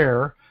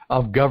care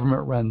of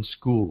government-run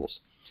schools.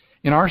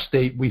 In our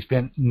state, we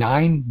spent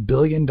 $9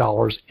 billion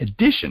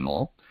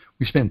additional.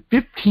 We spend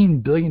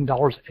 $15 billion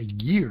a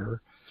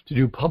year to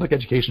do public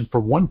education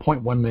for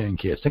 1.1 million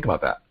kids. Think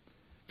about that.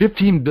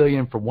 $15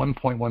 billion for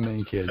 1.1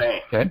 million kids.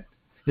 Okay?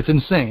 It's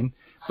insane.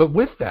 But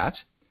with that,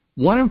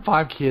 1 in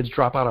 5 kids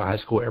drop out of high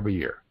school every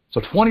year.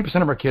 So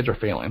 20% of our kids are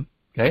failing.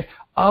 Okay?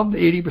 Of the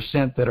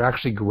 80% that are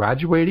actually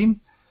graduating,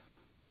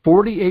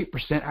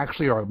 48%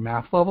 actually are at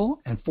math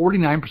level, and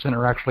 49%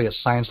 are actually at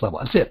science level.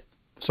 That's it.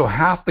 So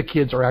half the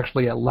kids are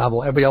actually at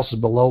level. Everybody else is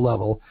below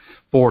level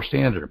for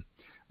standard.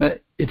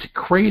 It's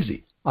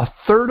crazy. A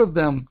third of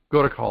them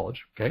go to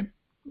college. Okay?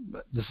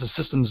 This is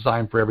a system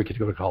designed for every kid to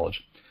go to college.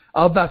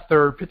 Of that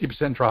third,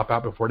 50% drop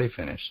out before they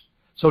finish.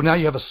 So now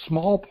you have a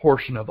small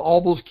portion of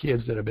all those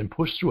kids that have been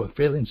pushed through a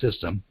failing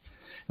system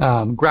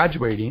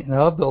graduating, and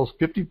of those,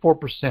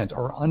 54%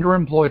 are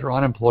underemployed or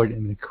unemployed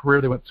in the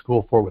career they went to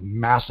school for with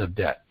massive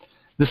debt.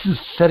 This is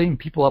setting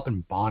people up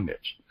in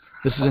bondage.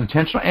 This is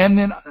intentional, and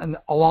then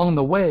along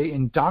the way,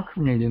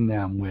 indoctrinating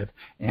them with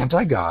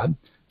anti-God,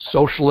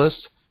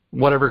 socialist,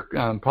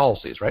 whatever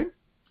policies, right?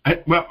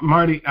 Well,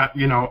 Marty,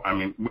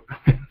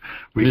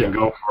 we can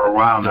go for a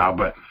while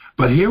now,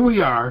 but here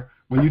we are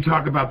when you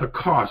talk about the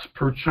cost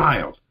per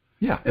child.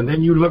 Yeah. And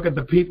then you look at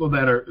the people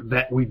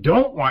that we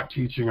don't want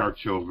teaching our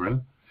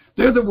children.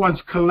 They're the ones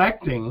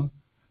collecting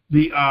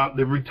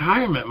the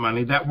retirement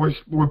money that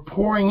we're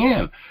pouring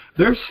in.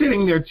 They're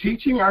sitting there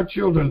teaching our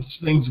children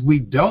things we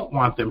don't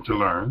want them to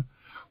learn,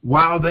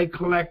 while they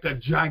collect a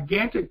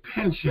gigantic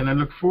pension and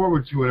look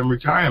forward to it in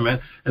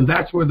retirement, and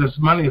that's where this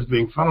money is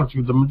being funneled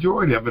to. The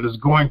majority of it is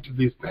going to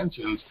these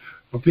pensions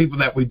for people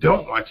that we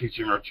don't want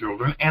teaching our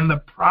children. And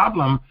the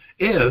problem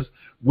is,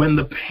 when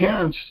the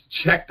parents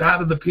checked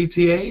out of the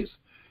PTAs,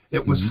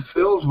 it was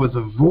filled with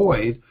a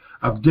void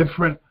of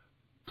different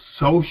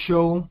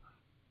social,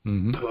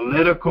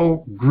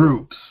 political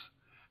groups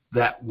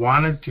that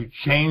wanted to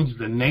change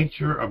the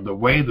nature of the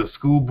way the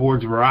school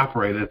boards were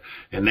operated,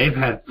 and they've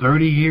had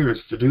 30 years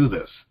to do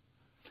this.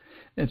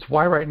 It's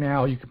why right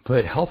now you can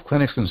put health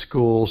clinics in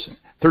schools.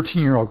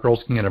 13-year-old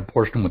girls can get an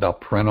abortion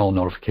without parental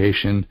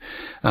notification.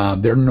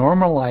 They're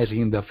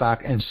normalizing the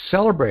fact and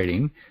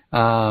celebrating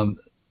LGBTQ,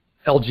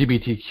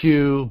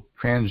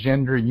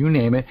 transgender, you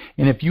name it.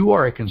 And if you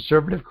are a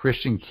conservative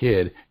Christian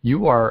kid,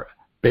 you are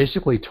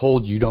basically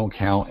told you don't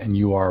count and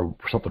you are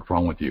something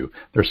wrong with you.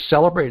 They're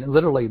celebrating,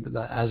 literally,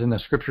 as in the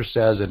scripture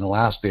says, in the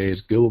last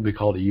days, good will be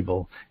called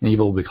evil and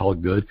evil will be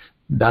called good.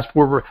 That's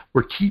where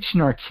we're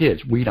teaching our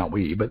kids,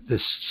 but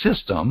the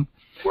system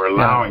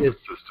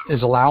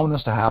is allowing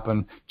this to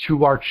happen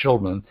to our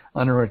children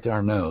under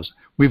our nose.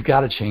 We've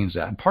got to change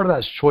that. And part of that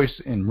is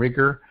choice and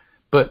rigor.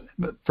 But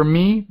for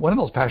me, one of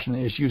those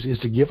passionate issues is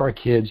to give our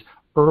kids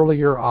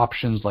earlier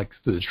options like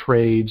through the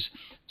trades,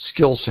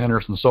 skill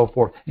centers, and so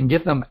forth, and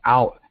get them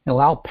out and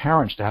allow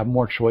parents to have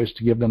more choice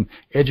to give them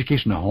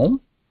education at home,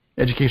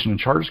 education in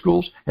charter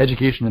schools,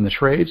 education in the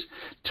trades,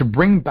 to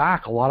bring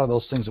back a lot of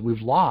those things that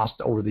we've lost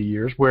over the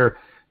years, where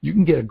you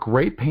can get a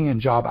great paying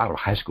job out of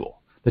high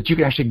school, that you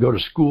can actually go to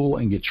school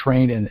and get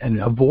trained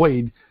and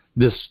avoid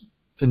this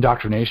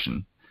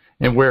indoctrination.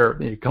 And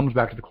where it comes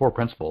back to the core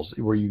principles,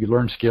 where you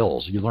learn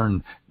skills, you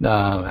learn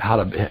how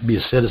to be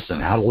a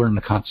citizen, how to learn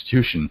the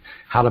Constitution,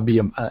 how to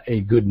be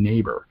a good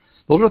neighbor.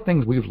 Those are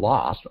things we've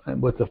lost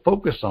with the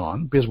focus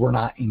on because we're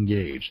not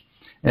engaged.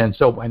 And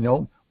so I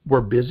know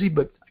we're busy,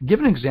 but give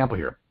an example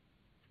here.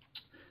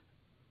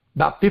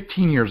 About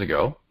 15 years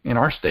ago in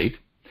our state,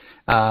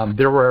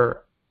 there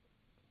were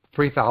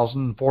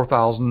 3,000,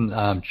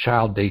 4,000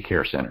 child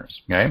daycare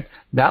centers. Okay,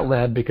 that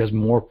led because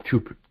more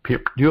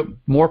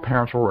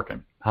parents were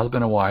working.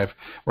 Husband and wife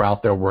were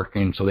out there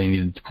working, so they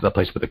needed a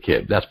place for the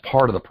kid. That's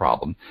part of the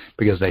problem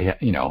because they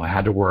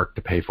had to work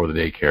to pay for the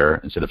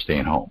daycare instead of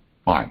staying home.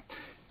 Fine.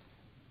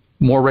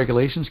 More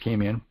regulations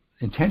came in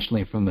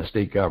intentionally from the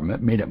state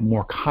government, made it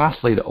more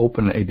costly to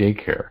open a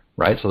daycare,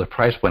 right? So the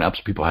price went up,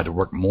 so people had to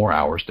work more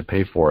hours to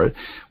pay for it.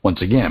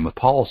 Once again, with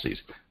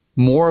policies.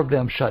 More of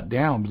them shut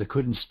down, but they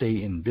couldn't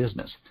stay in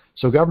business.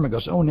 So government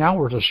goes, now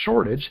there's a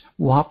shortage.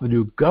 We'll have to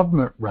do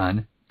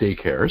government-run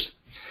daycares.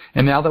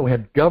 And now that we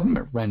have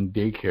government-run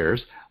daycares,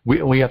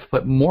 we have to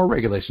put more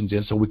regulations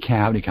in so we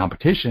can't have any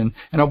competition.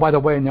 And oh, by the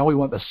way, now we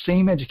want the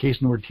same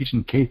education we're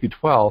teaching K through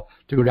 12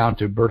 to go down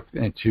to birth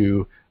and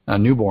to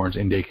newborns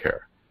in daycare.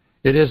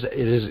 It is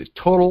a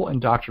total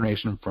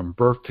indoctrination from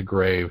birth to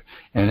grave,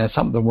 and that's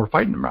something we're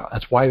fighting about.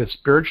 That's why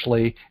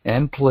spiritually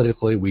and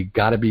politically we've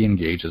got to be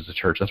engaged as a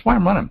church. That's why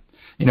I'm running.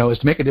 Is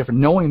to make a difference,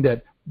 knowing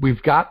that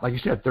we've got, like you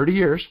said, 30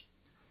 years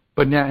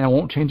but now it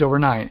won't change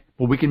overnight.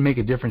 But we can make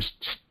a difference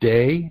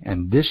today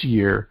and this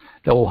year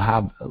that will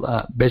have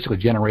basically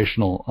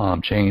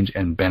generational change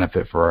and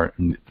benefit for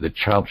the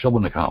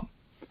children to come.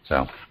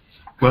 So,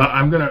 well,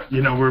 I'm gonna,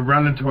 we're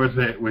running towards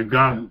it. We've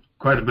gone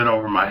quite a bit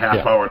over my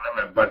half-hour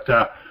limit, but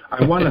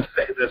I want to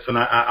say this, and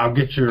I'll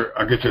get your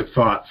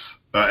thoughts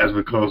as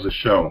we close the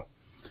show.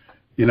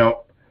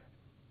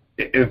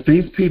 If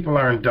these people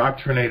are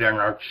indoctrinating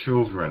our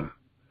children,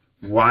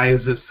 why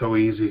is it so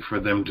easy for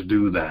them to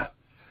do that?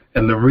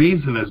 And the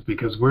reason is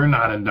because we're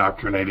not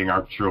indoctrinating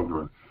our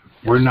children.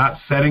 We're not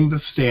setting the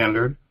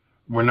standard.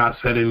 We're not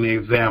setting the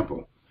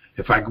example.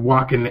 If I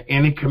walk into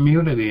any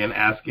community and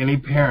ask any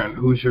parent,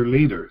 who's your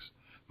leaders,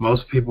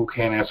 most people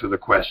can't answer the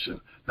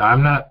question. Now,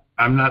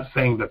 I'm not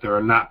saying that there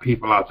are not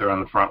people out there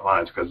on the front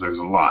lines, because there's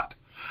a lot.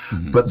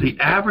 Mm-hmm. But the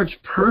average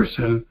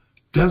person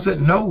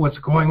doesn't know what's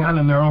going on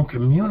in their own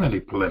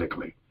community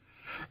politically.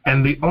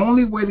 And the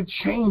only way to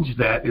change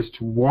that is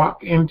to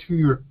walk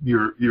into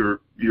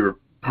your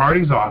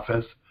party's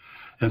office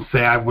and say,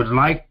 I would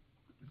like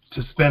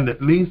to spend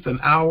at least an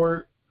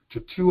hour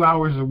to 2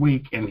 hours a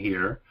week in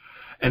here.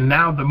 And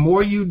now the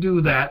more you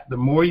do that, the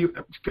more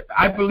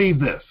I believe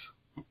this,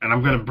 and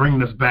I'm going to bring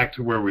this back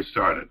to where we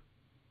started.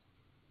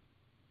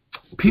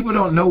 People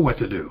don't know what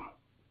to do.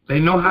 They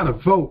know how to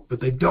vote,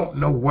 but they don't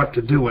know what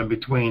to do in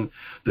between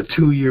the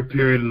 2-year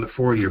period and the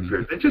 4-year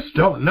period. They just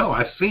don't know.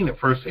 I've seen it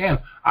firsthand.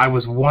 I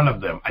was one of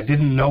them. I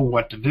didn't know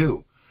what to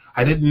do.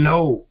 I didn't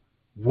know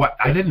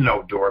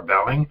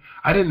doorbelling.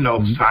 I didn't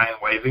know sign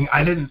waving.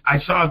 I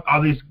saw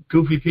all these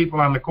goofy people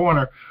on the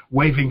corner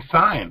waving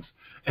signs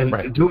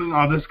and doing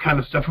all this kind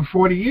of stuff for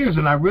 40 years.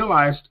 And I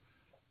realized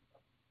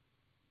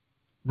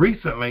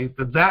recently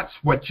that that's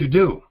what you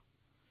do.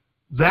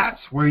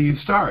 That's where you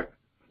start.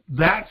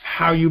 That's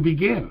how you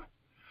begin.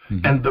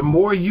 Mm-hmm. And the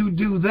more you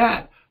do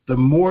that, the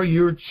more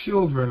your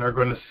children are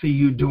going to see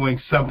you doing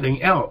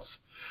something else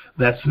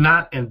that's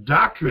not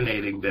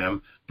indoctrinating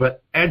them,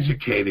 but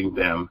educating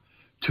them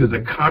to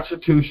the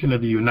Constitution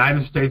of the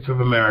United States of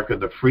America,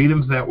 the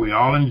freedoms that we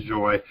all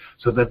enjoy,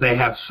 so that they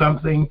have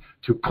something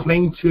to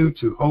cling to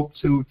hope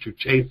to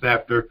chase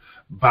after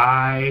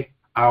by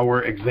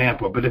our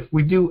example. But if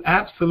we do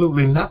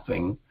absolutely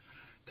nothing,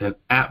 then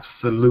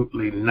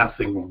absolutely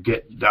nothing will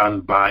get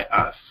done by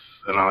us.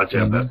 And I'll let you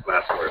have that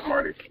last word,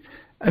 Marty.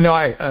 No,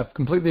 I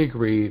completely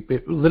agree.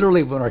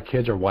 Literally, when our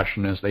kids are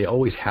watching this, they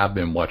always have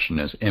been watching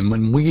this. And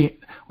when we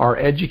are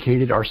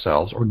educated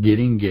ourselves or get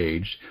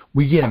engaged,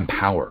 we get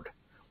empowered.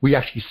 We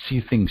actually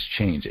see things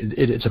change.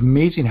 It's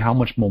amazing how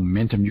much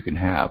momentum you can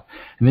have.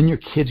 And then your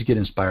kids get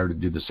inspired to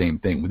do the same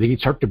thing. They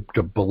start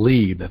to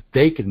believe that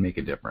they can make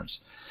a difference.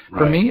 Right.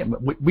 For me,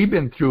 we've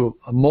been through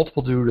a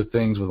multitude of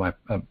things with my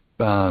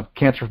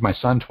cancer for my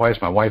son twice,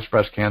 my wife's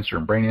breast cancer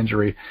and brain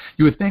injury.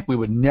 You would think we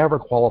would never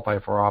qualify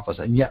for office,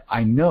 and yet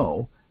I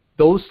know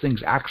those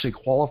things actually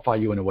qualify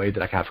you in a way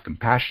that I can have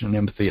compassion and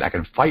empathy and I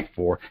can fight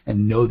for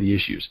and know the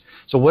issues.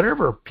 So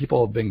whatever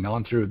people have been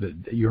gone through,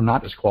 that you're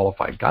not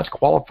disqualified. God's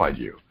qualified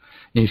you,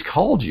 and He's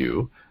called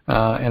you.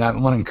 And I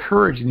want to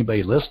encourage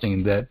anybody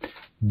listening that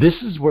this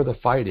is where the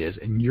fight is,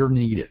 and you're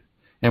needed.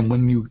 And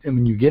when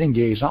you get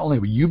engaged, not only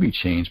will you be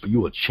changed, but you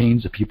will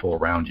change the people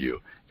around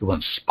you. You will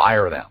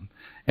inspire them.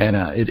 And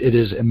it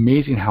is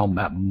amazing how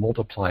that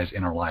multiplies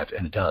in our lives,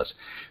 and it does.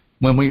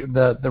 When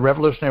the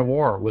Revolutionary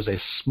War was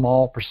a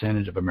small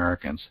percentage of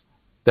Americans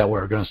that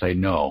were going to say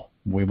no,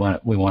 we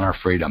want our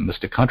freedom.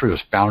 The country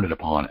was founded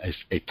upon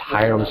a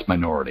tireless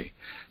minority.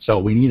 So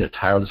we need a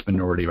tireless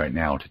minority right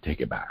now to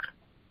take it back.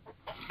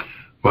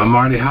 Well,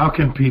 Marty, how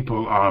can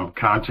people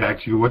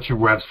contact you? What's your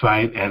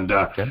website? And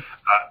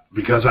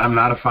because I'm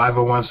not a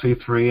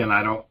 501c3 and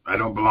I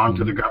don't belong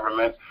to the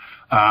government,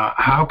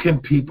 how can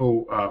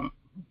people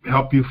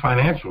help you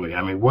financially?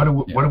 I mean, what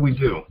do we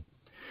do?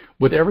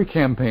 With every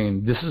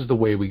campaign, this is the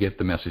way we get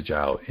the message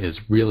out, is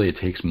really it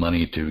takes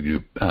money to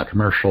do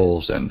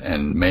commercials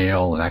and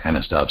mail and that kind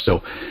of stuff.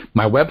 So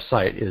my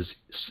website is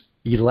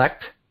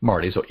Elect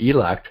Marty, so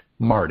Elect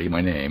Marty,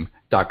 my name,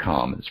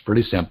 .com. It's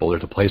pretty simple.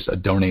 There's a place to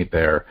donate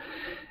there.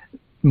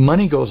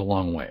 Money goes a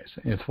long ways.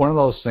 It's one of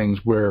those things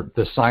where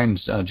the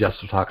signs Jeff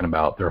was talking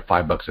about, they're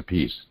 $5 a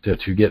piece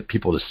to get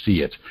people to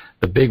see it.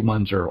 The big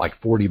ones are like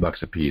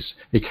 $40 a piece.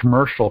 A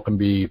commercial can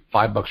be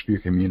 $5 for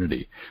your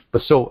community.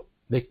 But so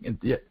they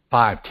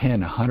 5,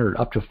 10, 100,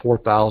 up to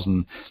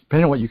 4,000,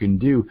 depending on what you can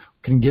do,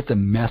 can get the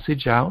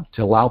message out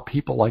to allow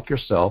people like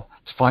yourself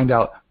to find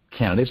out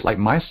candidates like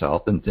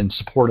myself and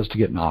support us to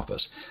get in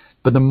office.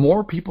 But the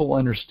more people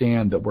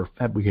understand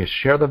that we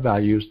share the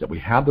values, that we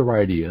have the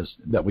right ideas,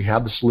 that we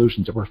have the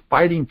solutions, that we're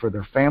fighting for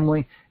their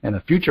family and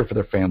the future for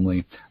their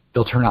family,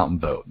 they'll turn out and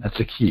vote. That's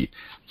the key.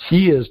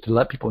 Key is to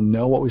let people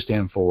know what we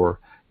stand for,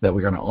 that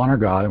we're going to honor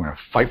God and we're going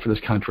to fight for this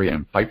country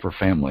and fight for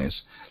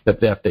families,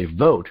 that if they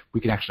vote,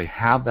 we can actually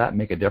have that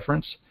make a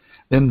difference.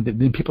 Then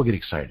people get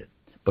excited.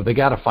 But they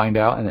got to find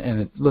out,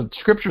 and the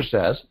Scripture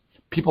says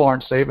people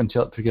aren't saved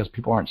because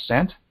people aren't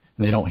sent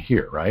and they don't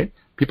hear, right?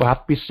 People have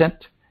to be sent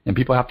and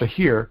people have to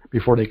hear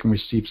before they can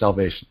receive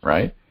salvation,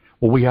 right?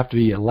 Well, we have to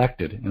be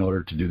elected in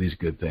order to do these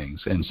good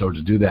things. And so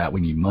to do that,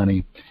 we need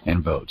money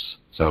and votes.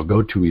 So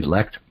go to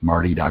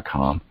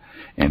electmarty.com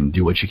and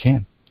do what you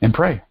can. And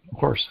pray, of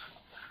course.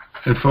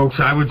 And folks,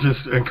 I would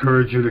just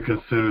encourage you to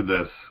consider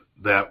this,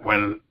 that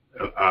when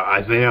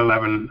Isaiah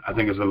 11, I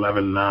think it's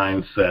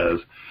 11:9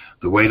 says,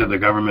 the weight of the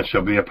government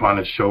shall be upon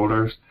his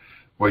shoulders.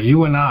 Well,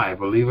 you and I,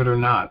 believe it or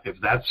not, if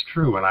that's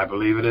true, and I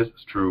believe it is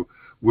true,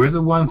 we're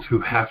the ones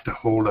who have to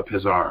hold up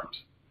his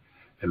arms.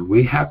 And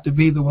we have to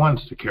be the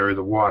ones to carry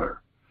the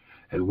water.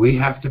 And we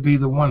have to be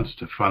the ones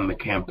to fund the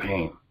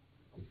campaign.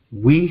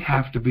 We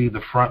have to be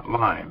the front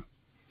line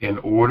in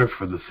order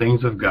for the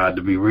things of God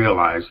to be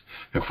realized.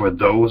 And for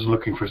those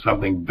looking for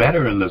something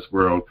better in this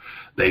world,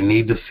 they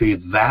need to see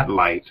that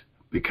light,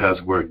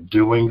 because we're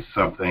doing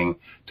something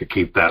to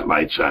keep that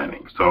light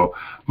shining. So,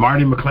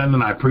 Marty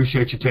McClendon, I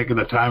appreciate you taking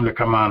the time to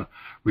come on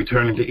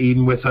Returning to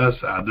Eden with us.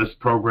 This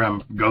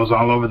program goes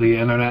all over the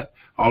internet,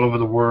 all over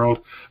the world,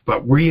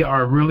 but we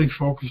are really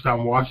focused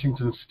on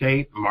Washington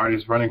State.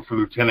 Marty's running for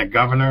lieutenant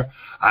governor.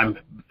 I'm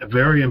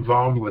very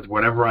involved with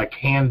whatever I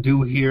can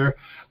do here,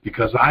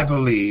 because I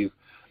believe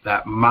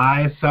that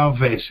my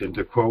salvation,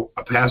 to quote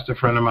a pastor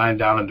friend of mine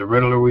down in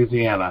DeRidder,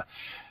 Louisiana,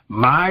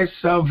 my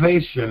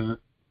salvation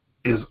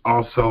is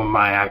also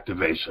my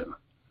activation.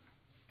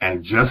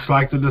 And just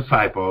like the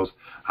disciples,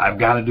 I've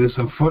got to do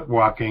some foot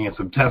walking and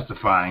some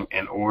testifying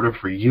in order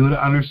for you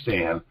to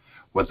understand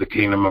what the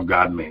kingdom of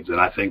God means. And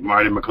I think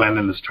Marty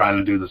McClendon is trying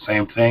to do the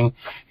same thing.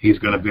 He's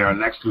going to be our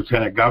next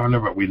lieutenant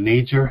governor, but we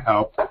need your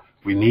help.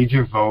 We need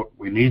your vote.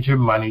 We need your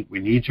money. We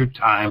need your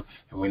time.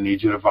 And we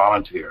need you to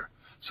volunteer.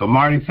 So,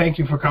 Marty, thank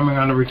you for coming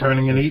on to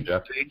Returning to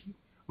Eden.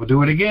 We'll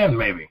do it again,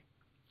 maybe.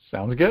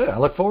 Sounds good. I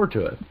look forward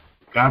to it.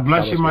 God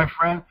bless you, my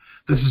friend.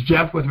 This is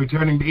Jeff with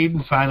Returning to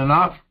Eden signing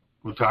off.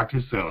 We'll talk to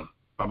you soon.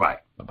 Bye-bye.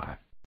 Bye-bye.